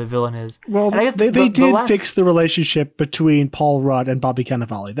of where the villain is. Well, I guess they did fix the relationship between Paul Rudd and Bobby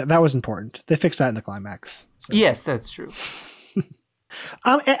Cannavale. That was important. They fixed that in the climax. So. Yes, that's true.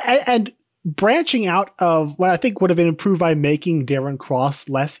 And branching out of what I think would have been improved by making Darren Cross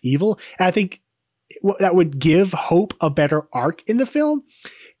less evil, and I think that would give Hope a better arc in the film,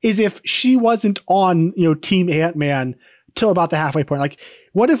 is if she wasn't on, Team Ant-Man till about the halfway point. Like,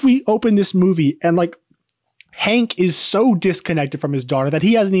 what if we open this movie and like Hank is so disconnected from his daughter that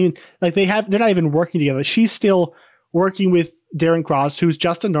he hasn't even, like, they're not even working together. She's still working with Darren Cross, who's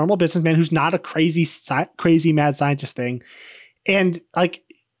just a normal businessman, who's not a crazy mad scientist thing. And like,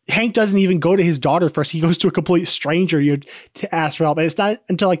 Hank doesn't even go to his daughter first. He goes to a complete stranger to ask for help. And it's not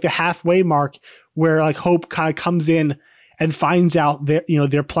until like the halfway mark where like Hope kind of comes in and finds out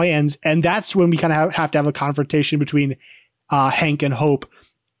their plans. And that's when we kind of have to have a confrontation between Hank and Hope,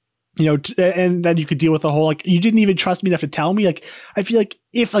 and then you could deal with the whole, like, you didn't even trust me enough to tell me. Like, I feel like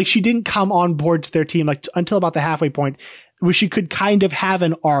if like she didn't come on board to their team, like until about the halfway point, where she could kind of have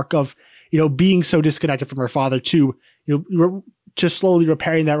an arc of, being so disconnected from her father to slowly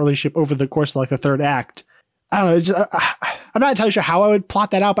repairing that relationship over the course of like the third act. I don't know. I'm not entirely sure how I would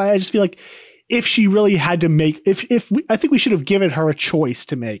plot that out, but I just feel like if she really had to make, I think we should have given her a choice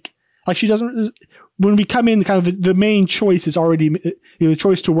to make. Like, she doesn't, when we come in, kind of the main choice is already, the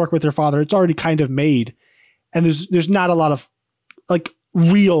choice to work with her father, it's already kind of made. And there's not a lot of like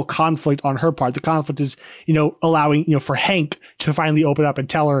real conflict on her part. The conflict is, allowing, for Hank to finally open up and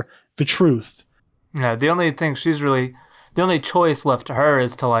tell her the truth. Yeah, the only choice left to her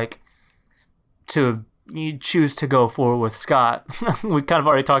is to choose to go forward with Scott. We kind of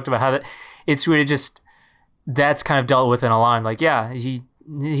already talked about how that it's really just, that's kind of dealt with in a line. Like, yeah,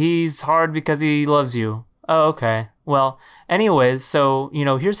 he's hard because he loves you. Oh, okay. Well, anyways, so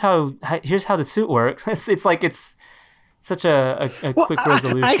here's how the suit works. It's like it's such a quick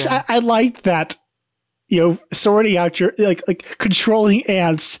resolution. I liked that. Sorting out your like controlling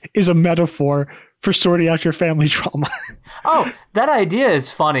ants is a metaphor for sorting out your family trauma. Oh, that idea is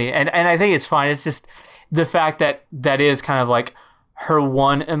funny, and I think it's fine. It's just the fact that is kind of like her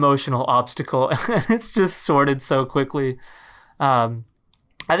one emotional obstacle. And it's just sorted so quickly. I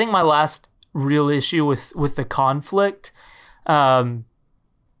think my last real issue with the conflict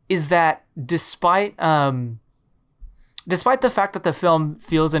is that despite the fact that the film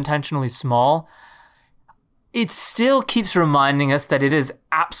feels intentionally small, it still keeps reminding us that it is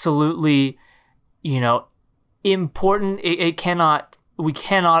absolutely, important. We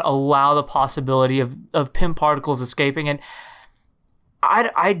cannot allow the possibility of Pym particles escaping. And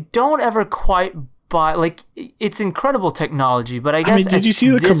I don't ever quite buy, like, it's incredible technology, but I guess... did you see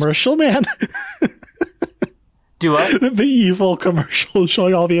the commercial, man? Do I? The evil commercial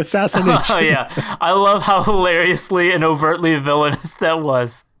showing all the assassinations. Oh, yeah. I love how hilariously and overtly villainous that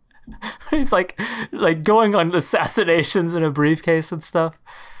was. He's like going on assassinations in a briefcase and stuff.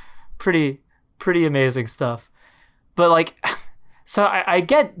 Pretty amazing stuff. But like, so I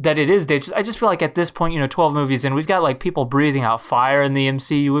get that it is dangerous. I just feel like at this point, 12 movies in, we've got like people breathing out fire in the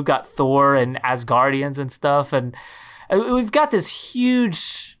MCU. We've got Thor and Asgardians and stuff, and we've got this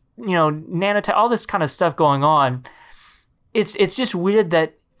huge, nanotech, all this kind of stuff going on. It's just weird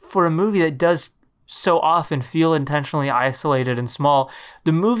that for a movie that does so often feel intentionally isolated and small,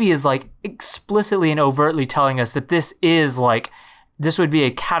 the movie is like explicitly and overtly telling us that this would be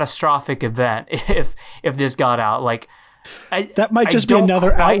a catastrophic event if this got out. Like, that might just be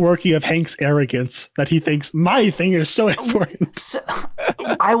another outworking of Hank's arrogance, that he thinks my thing is so important. So,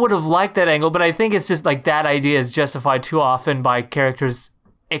 I would have liked that angle, but I think it's just like that idea is justified too often by characters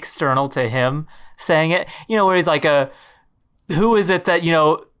external to him saying it. Where he's like, who is it that,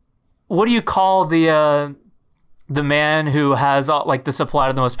 what do you call the man who has like the supply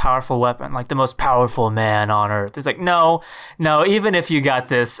of the most powerful weapon, like the most powerful man on Earth? It's like, no, even if you got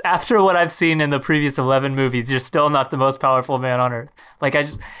this, after what I've seen in the previous 11 movies, you're still not the most powerful man on Earth. Like,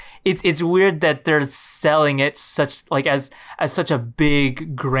 it's weird that they're selling it such like as such a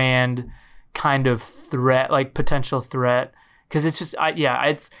big, grand kind of threat, like potential threat. Cause it's just,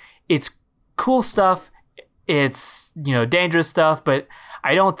 it's cool stuff. It's, dangerous stuff, but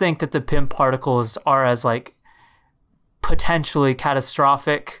I don't think that the Pym particles are as like potentially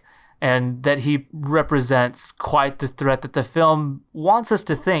catastrophic, and that he represents quite the threat that the film wants us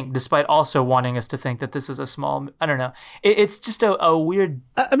to think, despite also wanting us to think that this is a small, I don't know. It's just a weird...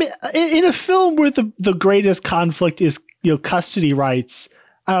 in a film where the greatest conflict is, custody rights,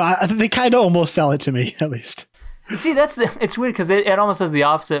 they kind of almost sell it to me, at least. See, it's weird because it almost does the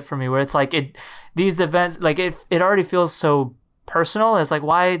opposite for me, where it's like these events, like it already feels so personal. It's like,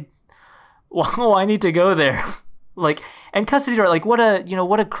 why need to go there? Like, and custody, like what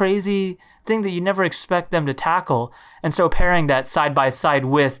a crazy thing that you never expect them to tackle. And so pairing that side by side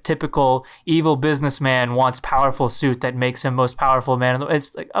with typical evil businessman wants powerful suit that makes him most powerful man,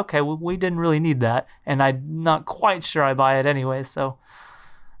 it's like, okay, well, we didn't really need that, and I'm not quite sure I buy it anyway. So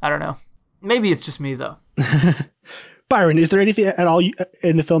I don't know. Maybe it's just me though. Byron, is there anything at all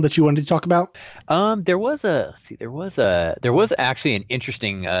in the film that you wanted to talk about? There was actually an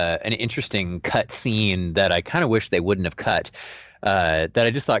interesting cut scene that I kind of wish they wouldn't have cut. That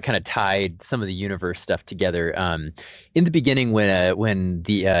I just thought kind of tied some of the universe stuff together. In the beginning, when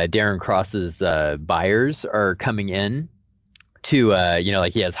the Darren Cross's buyers are coming in to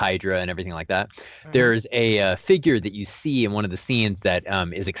like he has Hydra and everything like that. Mm-hmm. There's a figure that you see in one of the scenes that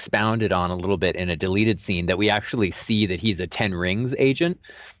is expounded on a little bit in a deleted scene that we actually see that he's a Ten Rings agent.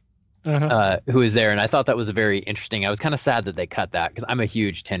 Who is there, and I thought that was a very interesting. I was kind of sad that they cut that because I'm a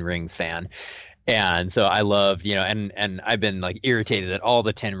huge Ten Rings fan, and so I love and I've been like irritated that all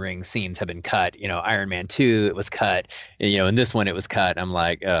the Ten Rings scenes have been cut. Iron Man 2 it was cut, in this one it was cut. I'm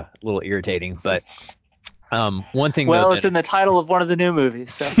like a little irritating, but one thing. Well, it's in the title of one of the new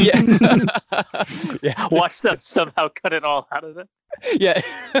movies, so yeah, yeah. Watch them somehow cut it all out of it. Yeah,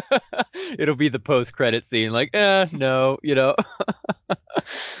 it'll be the post-credit scene, like, no,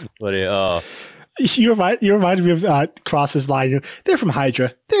 What? You reminded me of Cross's line. They're from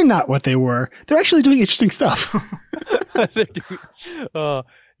Hydra. They're not what they were. They're actually doing interesting stuff. No,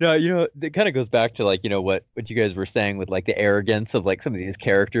 it kind of goes back to like, what you guys were saying with like the arrogance of like some of these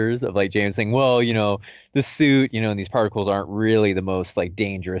characters of like James saying, well, the suit, and these particles aren't really the most like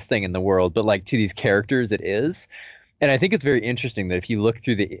dangerous thing in the world, but like to these characters it is. And I think it's very interesting that if you look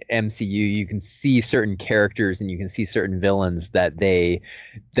through the MCU, you can see certain characters and you can see certain villains that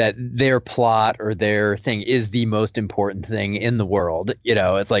their plot or their thing is the most important thing in the world.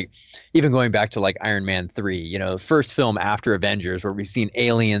 It's like even going back to like Iron Man 3, first film after Avengers where we've seen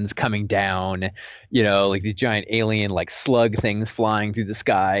aliens coming down, like these giant alien like slug things flying through the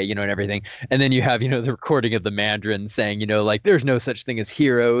sky, and everything. And then you have, the recording of the Mandarin saying, like there's no such thing as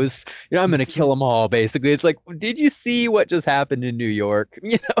heroes. I'm going to kill them all, basically. It's like, did you see see what just happened in New York?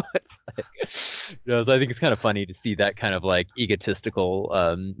 It's like, so I think it's kind of funny to see that kind of like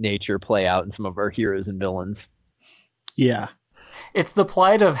egotistical nature play out in some of our heroes and villains. Yeah. It's the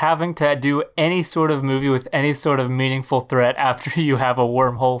plight of having to do any sort of movie with any sort of meaningful threat after you have a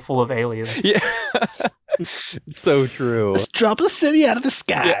wormhole full of aliens. Yeah. So true. Let's drop a city out of the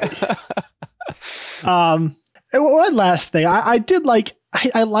sky. Yeah. One last thing. I did like,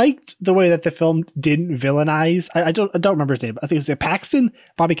 I liked the way that the film didn't villainize. I don't remember his name. I think it's Paxton,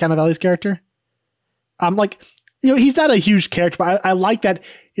 Bobby Cannavale's character. Like, he's not a huge character, but I like that,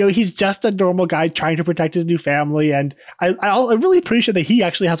 he's just a normal guy trying to protect his new family. And I really appreciate that he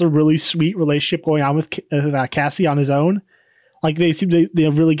actually has a really sweet relationship going on with Cassie on his own. Like they seem to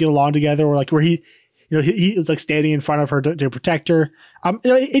really get along together, or like where he is like standing in front of her to protect her.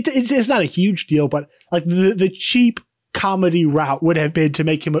 It's not a huge deal, but like the cheap comedy route would have been to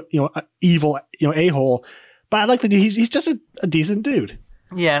make him a evil a-hole. But I like that he's just a decent dude.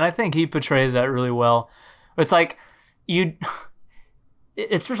 Yeah, and I think he portrays that really well. It's like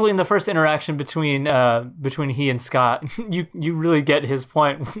especially in the first interaction between he and Scott, you really get his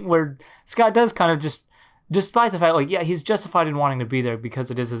point where Scott does kind of just, despite the fact like, yeah, he's justified in wanting to be there because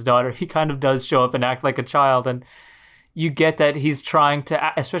it is his daughter, he kind of does show up and act like a child, and you get that he's trying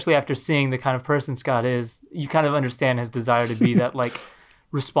to, especially after seeing the kind of person Scott is, you kind of understand his desire to be that like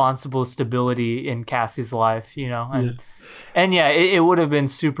responsible stability in Cassie's life, and it would have been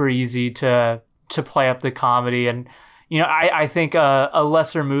super easy to play up the comedy. And I think a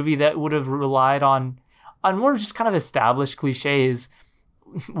lesser movie that would have relied on more just kind of established cliches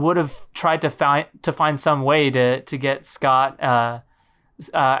would have tried to find some way to get Scott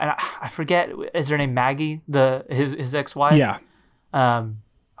and I forget, is her name Maggie, his ex-wife? Yeah. I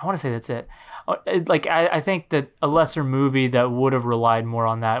want to say that's it. Like I think that a lesser movie that would have relied more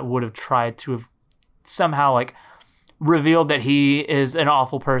on that would have tried to have somehow like revealed that he is an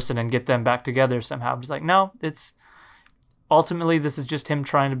awful person and get them back together somehow. It's like, no, it's ultimately this is just him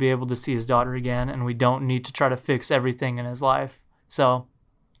trying to be able to see his daughter again, and we don't need to try to fix everything in his life. So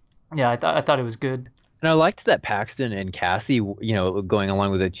yeah, I thought it was good. And I liked that Paxton and Cassie, going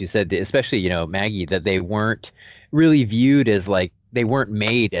along with what you said, especially, Maggie, that they weren't really viewed as like, they weren't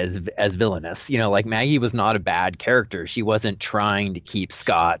made as villainous. Like Maggie was not a bad character. She wasn't trying to keep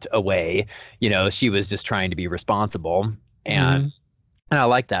Scott away. She was just trying to be responsible. And I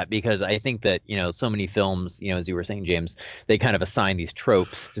like that because I think that, so many films, as you were saying, James, they kind of assign these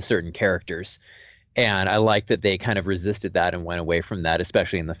tropes to certain characters. And I like that they kind of resisted that and went away from that,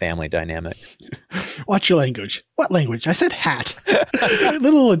 especially in the family dynamic. Watch your language. What language? I said hat.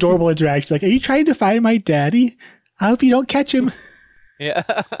 Little adorable interaction. Like, are you trying to find my daddy? I hope you don't catch him. Yeah.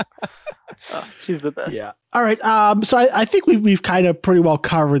 She's the best. Yeah. All right. So I think we've kind of pretty well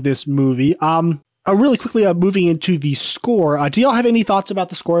covered this movie. Really quickly, moving into the score. Do y'all have any thoughts about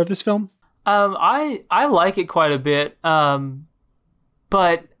the score of this film? I like it quite a bit.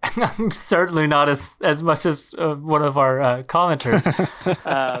 But certainly not as much as one of our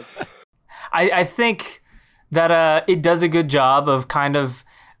commenters. I think that it does a good job of kind of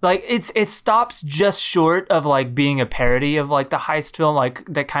like it stops just short of like being a parody of like the heist film, like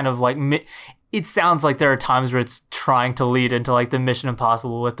that kind of like it sounds like there are times where it's trying to lead into like the Mission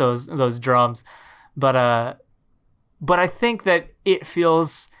Impossible with those drums, but I think that it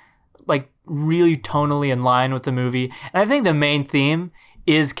feels like really tonally in line with the movie. And I think the main theme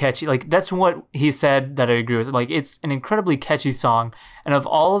is catchy. Like that's what he said that I agree with. Like it's an incredibly catchy song. And of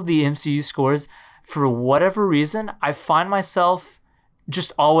all of the MCU scores, for whatever reason, I find myself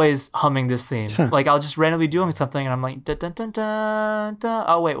just always humming this theme. Like I'll just randomly doing something and I'm like, dun, dun, dun, dun, dun.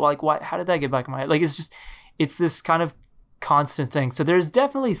 Oh wait, well, like why? How did that get back in my head? Like it's this kind of constant thing. So there's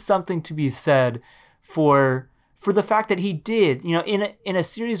definitely something to be said for the fact that he did, in a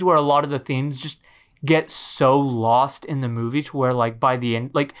series where a lot of the themes just get so lost in the movie to where like by the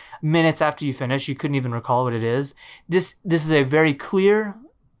end, like minutes after you finish, you couldn't even recall what it is. This is a very clear,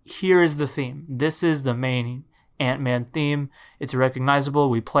 here is the theme. This is the main Ant-Man theme. It's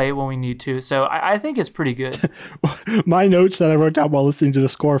recognizable. We play it when we need to. So I think it's pretty good. My notes that I wrote down while listening to the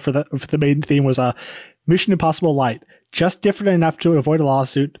score for the main theme was Mission Impossible Light. Just different enough to avoid a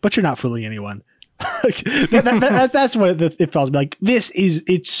lawsuit, but you're not fooling anyone. Like, that's what it felt like.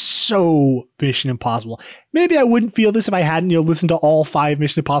 It's so Mission Impossible. Maybe I wouldn't feel this if I hadn't listened to all 5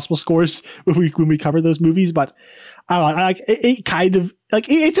 Mission Impossible scores when we covered those movies. But I don't know, like it kind of like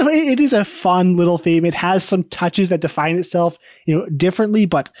it is a fun little theme. It has some touches that define itself differently,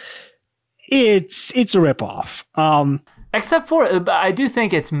 but it's a ripoff. Except for I do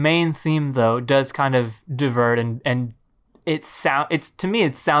think its main theme though does kind of divert and it's to me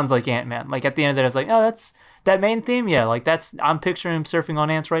it sounds like Ant-Man. Like at the end of it, I was like, oh, that's that main theme. Yeah, like I'm picturing him surfing on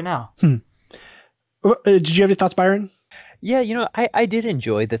ants right now. Did you have any thoughts, Byron? Yeah, I did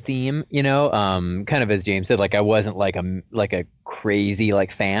enjoy the theme, kind of as James said, like I wasn't like a crazy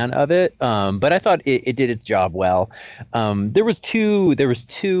like fan of it, but I thought it did its job well. There was two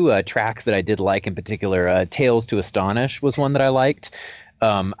tracks that I did like in particular. Tales to Astonish was one that I liked.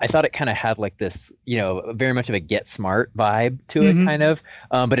 I thought it kind of had like this, very much of a Get Smart vibe to it, kind of,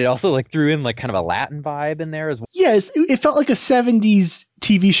 but it also like threw in like kind of a Latin vibe in there as well. Yeah, it felt like a 70s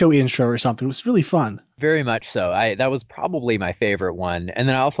TV show intro or something. It was really fun. Very much so. That was probably my favorite one. And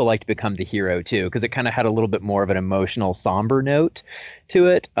then I also liked Become the Hero too, because it kind of had a little bit more of an emotional, somber note to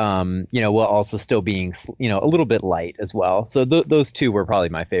it. While also still being, a little bit light as well. So those two were probably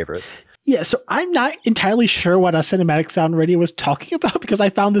my favorites. Yeah, so I'm not entirely sure what Cinematic Sound Radio was talking about, because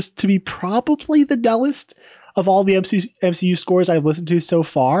I found this to be probably the dullest of all the MCU scores I've listened to so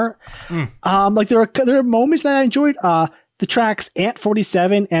far. Like there are moments that I enjoyed. The tracks Ant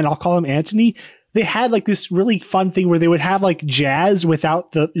 47 and I'll Call Him Antony, they had like this really fun thing where they would have like jazz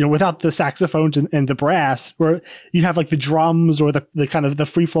without the saxophones and the brass, where you'd have like the drums or the kind of the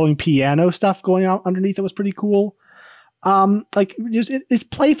free flowing piano stuff going on underneath. It was pretty cool. It's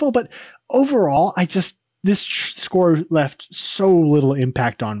playful, but overall, this score left so little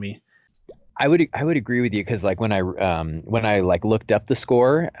impact on me. I would agree with you, because like when I like looked up the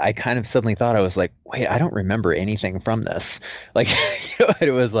score, I kind of suddenly thought, I was like, wait, I don't remember anything from this. Like,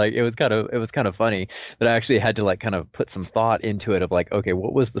 it was kind of funny that I actually had to like kind of put some thought into it of like, okay,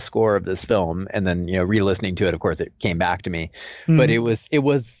 what was the score of this film? And then re-listening to it, of course, it came back to me, but it was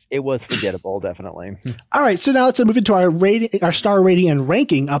forgettable, definitely. All right, so now let's move into our star rating and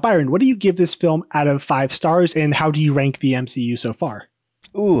ranking. Byron, what do you give this film out of 5 stars, and how do you rank the MCU so far?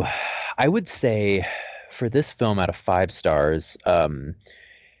 Ooh, I would say for this film out of 5 stars,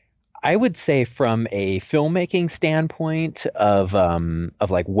 I would say from a filmmaking standpoint of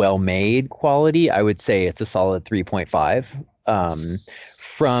like well-made quality, I would say it's a solid 3.5.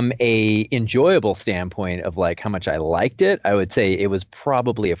 From a enjoyable standpoint of like how much I liked it, I would say it was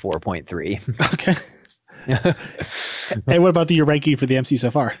probably a 4.3. Okay. And what about your ranking for the MC so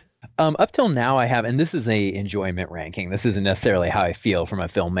far? Up till now, I have, and this is a enjoyment ranking. This isn't necessarily how I feel from a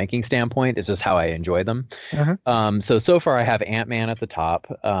filmmaking standpoint. It's just how I enjoy them. So far, I have Ant-Man at the top.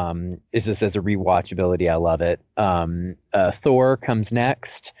 It's just as a rewatchability, I love it. Thor comes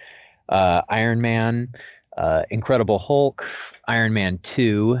next. Iron Man, Incredible Hulk, Iron Man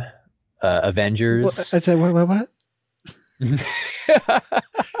 2, Avengers. I said what?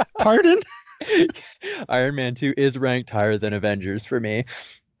 Pardon? Iron Man 2 is ranked higher than Avengers for me.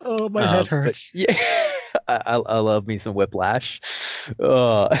 Oh, my head hurts. Yeah, I love me some Whiplash.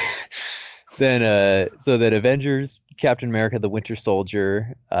 Then Avengers, Captain America: The Winter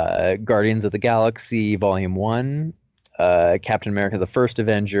Soldier, Guardians of the Galaxy Volume 1, Captain America: The First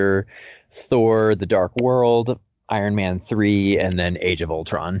Avenger, Thor: The Dark World, Iron Man 3, and then Age of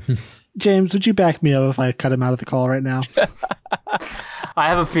Ultron. James, would you back me up if I cut him out of the call right now? I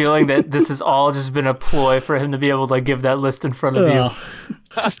have a feeling that this has all just been a ploy for him to be able to give that list in front of you.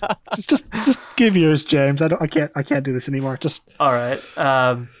 Just give yours, James. I can't do this anymore. All right.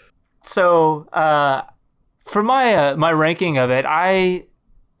 So for my ranking of it, I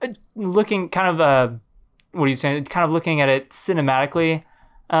looking kind of what are you saying? Kind of looking at it cinematically.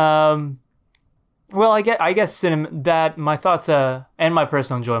 Well, I guess that my thoughts and my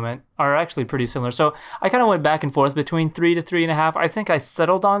personal enjoyment are actually pretty similar. So I kind of went back and forth between 3 to 3.5. I think I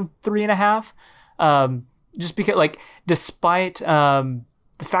settled on 3.5, just because, despite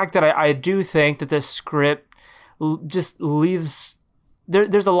the fact that I do think that this script just leaves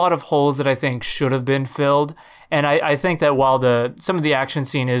there's a lot of holes that I think should have been filled, and I think that while some of the action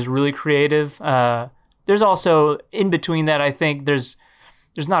scene is really creative, there's also in between that I think there's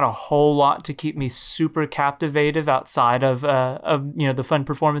not a whole lot to keep me super captivated outside of the fun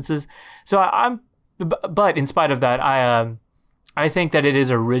performances. So but in spite of that, I think that it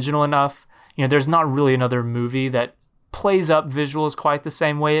is original enough. There's not really another movie that plays up visuals quite the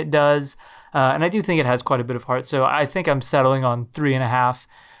same way it does, and I do think it has quite a bit of heart. So I think I'm settling on 3.5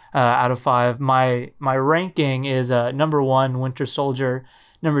 out of 5. My ranking is number 1, Winter Soldier,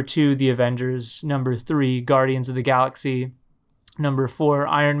 number 2, The Avengers, number 3, Guardians of the Galaxy, number 4,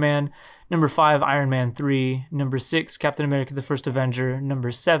 Iron Man, number 5, Iron Man 3, number 6, Captain America: The First Avenger,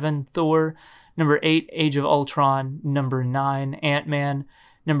 number 7, Thor, number 8, Age of Ultron, number 9, Ant-Man,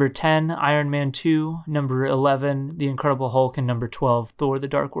 number 10, Iron Man 2, number 11, The Incredible Hulk, and number 12, Thor: The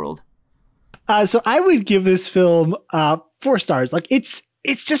Dark World. So I would give this film 4 stars.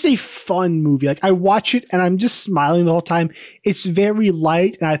 it's just a fun movie. Like, I watch it and I'm just smiling the whole time. It's very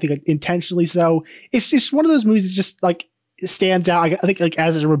light, and I think like, intentionally so. It's just one of those movies that just like stands out. I think like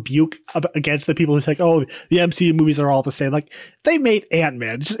as a rebuke against the people who say, "Oh, the MCU movies are all the same." Like, they made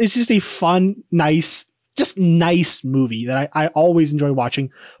Ant-Man. It's just a fun, nice movie that I always enjoy watching.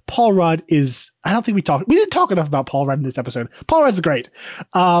 Paul Rudd is. I don't think we didn't talk enough about Paul Rudd in this episode. Paul Rudd's great.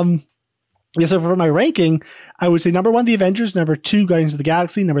 Yeah, so for my ranking, I would say number 1, The Avengers, number 2, Guardians of the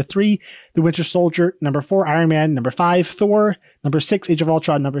Galaxy, number 3, The Winter Soldier, number 4, Iron Man, number 5, Thor, number 6, Age of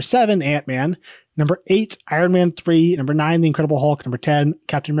Ultron, number 7, Ant-Man, number 8, Iron Man 3, number 9, The Incredible Hulk, number 10,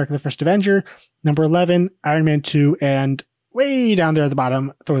 Captain America: The First Avenger, number 11, Iron Man 2, and way down there at the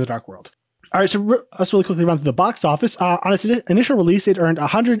bottom, Thor: The Dark World. All right, so let's really quickly run through the box office. On its initial release, it earned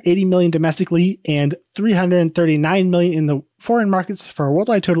 $180 million domestically and $339 million in the foreign markets for a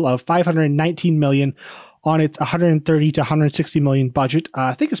worldwide total of $519 million on its $130 to $160 million budget.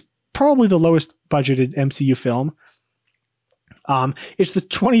 I think it's probably the lowest budgeted MCU film. It's the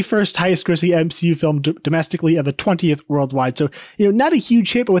 21st highest grossing MCU film domestically and the 20th worldwide. So, not a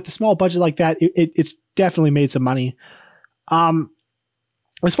huge hit, but with a small budget like that, it's definitely made some money.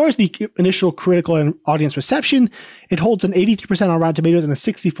 As far as the initial critical and audience reception, it holds an 83% on Rotten Tomatoes and a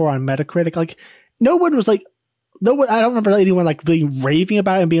 64% on Metacritic. Like, I don't remember anyone like really raving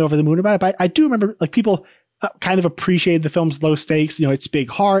about it and being over the moon about it, but I do remember like people kind of appreciated the film's low stakes, its big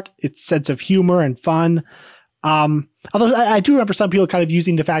heart, its sense of humor and fun. Although I do remember some people kind of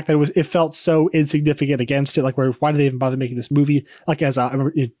using the fact that it felt so insignificant against it, like why did they even bother making this movie? Like as I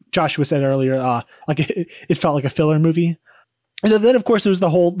remember Joshua said earlier, like it felt like a filler movie. And then, of course, there was the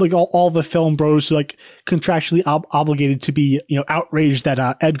whole, like, all the film bros who, like, contractually obligated to be, outraged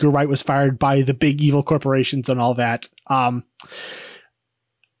that Edgar Wright was fired by the big evil corporations and all that. And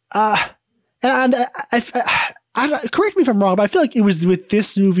I correct me if I'm wrong, but I feel like it was with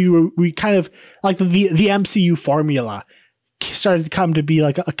this movie where we kind of, like, the MCU formula started to come to be,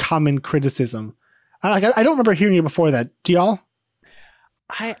 like, a common criticism. I don't remember hearing it before that. Do y'all?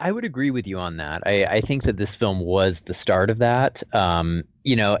 I would agree with you on that. I think that this film was the start of that. And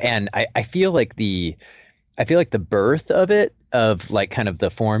I feel like the birth of it, of like kind of the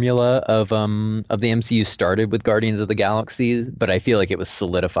formula of the MCU started with Guardians of the Galaxy, but I feel like it was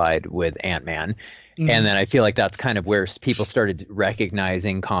solidified with Ant-Man. Mm-hmm. And then I feel like that's kind of where people started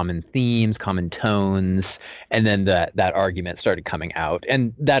recognizing common themes, common tones, and then that argument started coming out.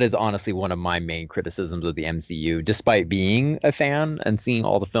 And that is honestly one of my main criticisms of the MCU, despite being a fan and seeing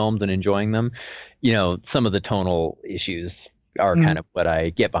all the films and enjoying them. Some of the tonal issues are kind of what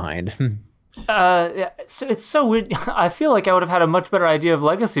I get behind. Yeah, so it's so weird. I feel like I would have had a much better idea of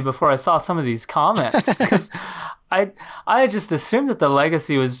Legacy before I saw some of these comments, because I just assumed that the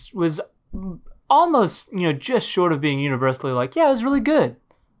Legacy was almost, just short of being universally like, yeah, it was really good.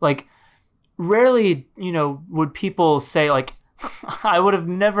 Like, rarely, would people say, like, I would have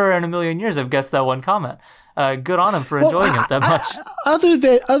never in a million years have guessed that one comment. Good on him for enjoying it that much. Other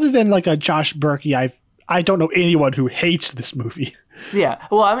than like a Josh Berkey, I don't know anyone who hates this movie. Yeah,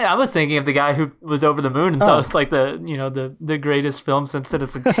 well, I mean, I was thinking of the guy who was over the moon and thought it was like the greatest film since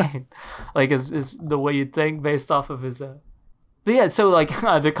Citizen Kane, like is the way you'd think based off of his. But yeah, so like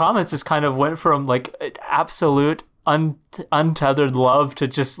the comments just kind of went from like absolute untethered love to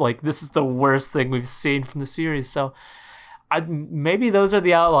just like, this is the worst thing we've seen from the series. So maybe those are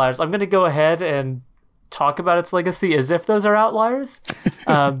the outliers. I'm going to go ahead and talk about its legacy as if those are outliers,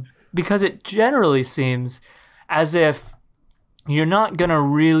 because it generally seems as if you're not going to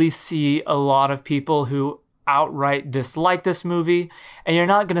really see a lot of people who outright dislike this movie, and you're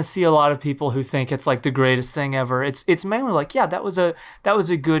not going to see a lot of people who think it's like the greatest thing ever. It's mainly like, yeah, that was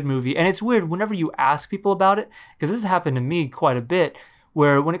a good movie. And it's weird whenever you ask people about it, because this has happened to me quite a bit,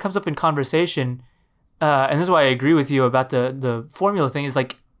 where when it comes up in conversation, and this is why I agree with you about the formula thing, is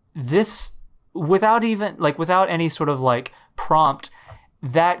like this, without any sort of like prompt,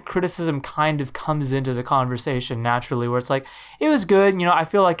 that criticism kind of comes into the conversation naturally, where it's like, it was good, I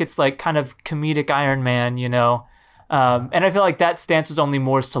feel like it's like kind of comedic Iron Man, and I feel like that stance was only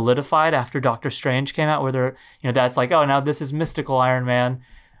more solidified after Doctor Strange came out, where they're, that's like, oh, now this is mystical Iron Man.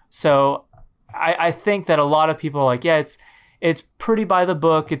 So I think that a lot of people are like, yeah, it's pretty by the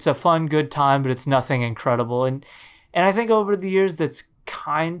book, it's a fun, good time, but it's nothing incredible. And I think over the years that's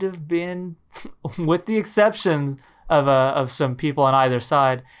kind of been, with the exception of some people on either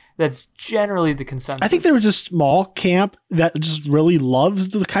side, that's generally the consensus. I think there was a small camp that just really loves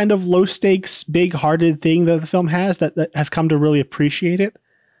the kind of low stakes, big hearted thing that the film has, that has come to really appreciate it.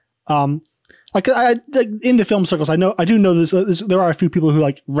 Like in the film circles, I do know this. There are a few people who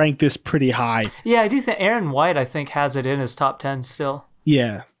like rank this pretty high. Yeah, I do think Aaron White, I think, has it in his top 10 still.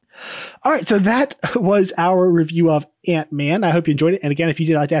 Yeah. All right, so that was our review of Ant-Man. I hope you enjoyed it. And again, if you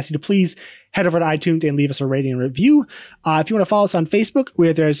did, I'd like to ask you to please head over to iTunes and leave us a rating and review. If you want to follow us on Facebook,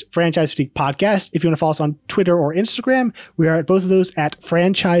 where there's Franchise Fatigue Podcast. If you want to follow us on Twitter or Instagram, we are at both of those at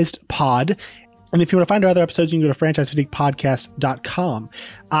Franchised Pod. And if you want to find our other episodes, you can go to franchisefatiguepodcast.com.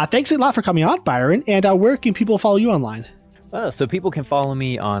 Thanks a lot for coming on, Byron. And where can people follow you online? So people can follow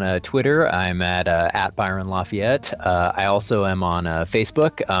me on Twitter. I'm at Byron Lafayette. I also am on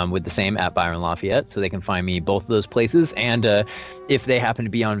Facebook with the same at Byron Lafayette, so they can find me both of those places. And if they happen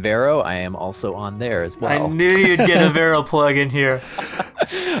to be on Vero, I am also on there as well. I knew you'd get a Vero plug in here.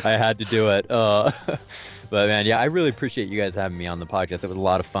 I had to do it. But man, yeah, I really appreciate you guys having me on the podcast. It was a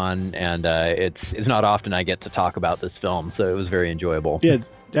lot of fun, and it's not often I get to talk about this film, so it was very enjoyable. Yeah,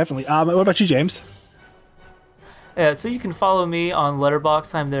 definitely. What about you, James? So you can follow me on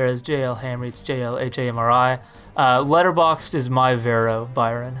Letterboxd. I'm there as JL Hamry. It's JLHAMRI. Letterboxd is my Vero,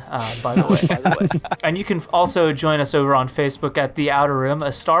 Byron, by the way. And you can also join us over on Facebook at The Outer Rim,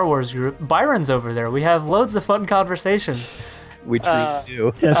 a Star Wars group. Byron's over there. We have loads of fun conversations. We truly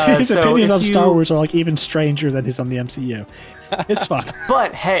do. Yes, his opinions on Star Wars are like even stranger than his on the MCU. It's fun.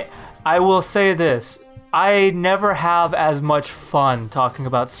 But hey, I will say this. I never have as much fun talking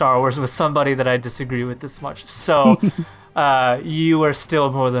about Star Wars with somebody that I disagree with this much. So you are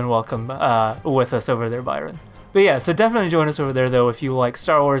still more than welcome with us over there, Byron. But yeah, so definitely join us over there, though, if you like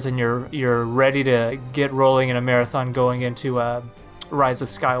Star Wars and you're ready to get rolling in a marathon going into Rise of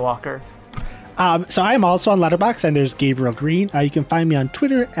Skywalker. So I am also on Letterboxd, and there's Gabriel Green. You can find me on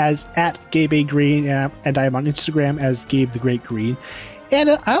Twitter as @GabeAGreen, and I am on Instagram as Gabe the Great Green.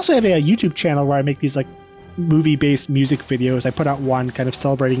 And I also have a YouTube channel where I make these like movie-based music videos. I put out one kind of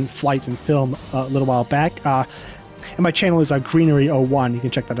celebrating flight and film a little while back. And my channel is Greenery01. You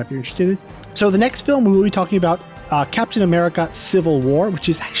can check that out if you're interested. So the next film we will be talking about Captain America Civil War, which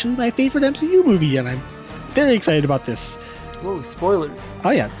is actually my favorite MCU movie, and I'm very excited about this. Whoa, spoilers.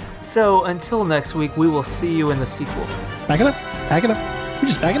 Oh, yeah. So until next week, we will see you in the sequel. Back it up. Back it up. We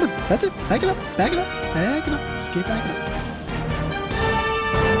just back it up. That's it. Back it up. Back it up. Back it up. Just keep backing it up.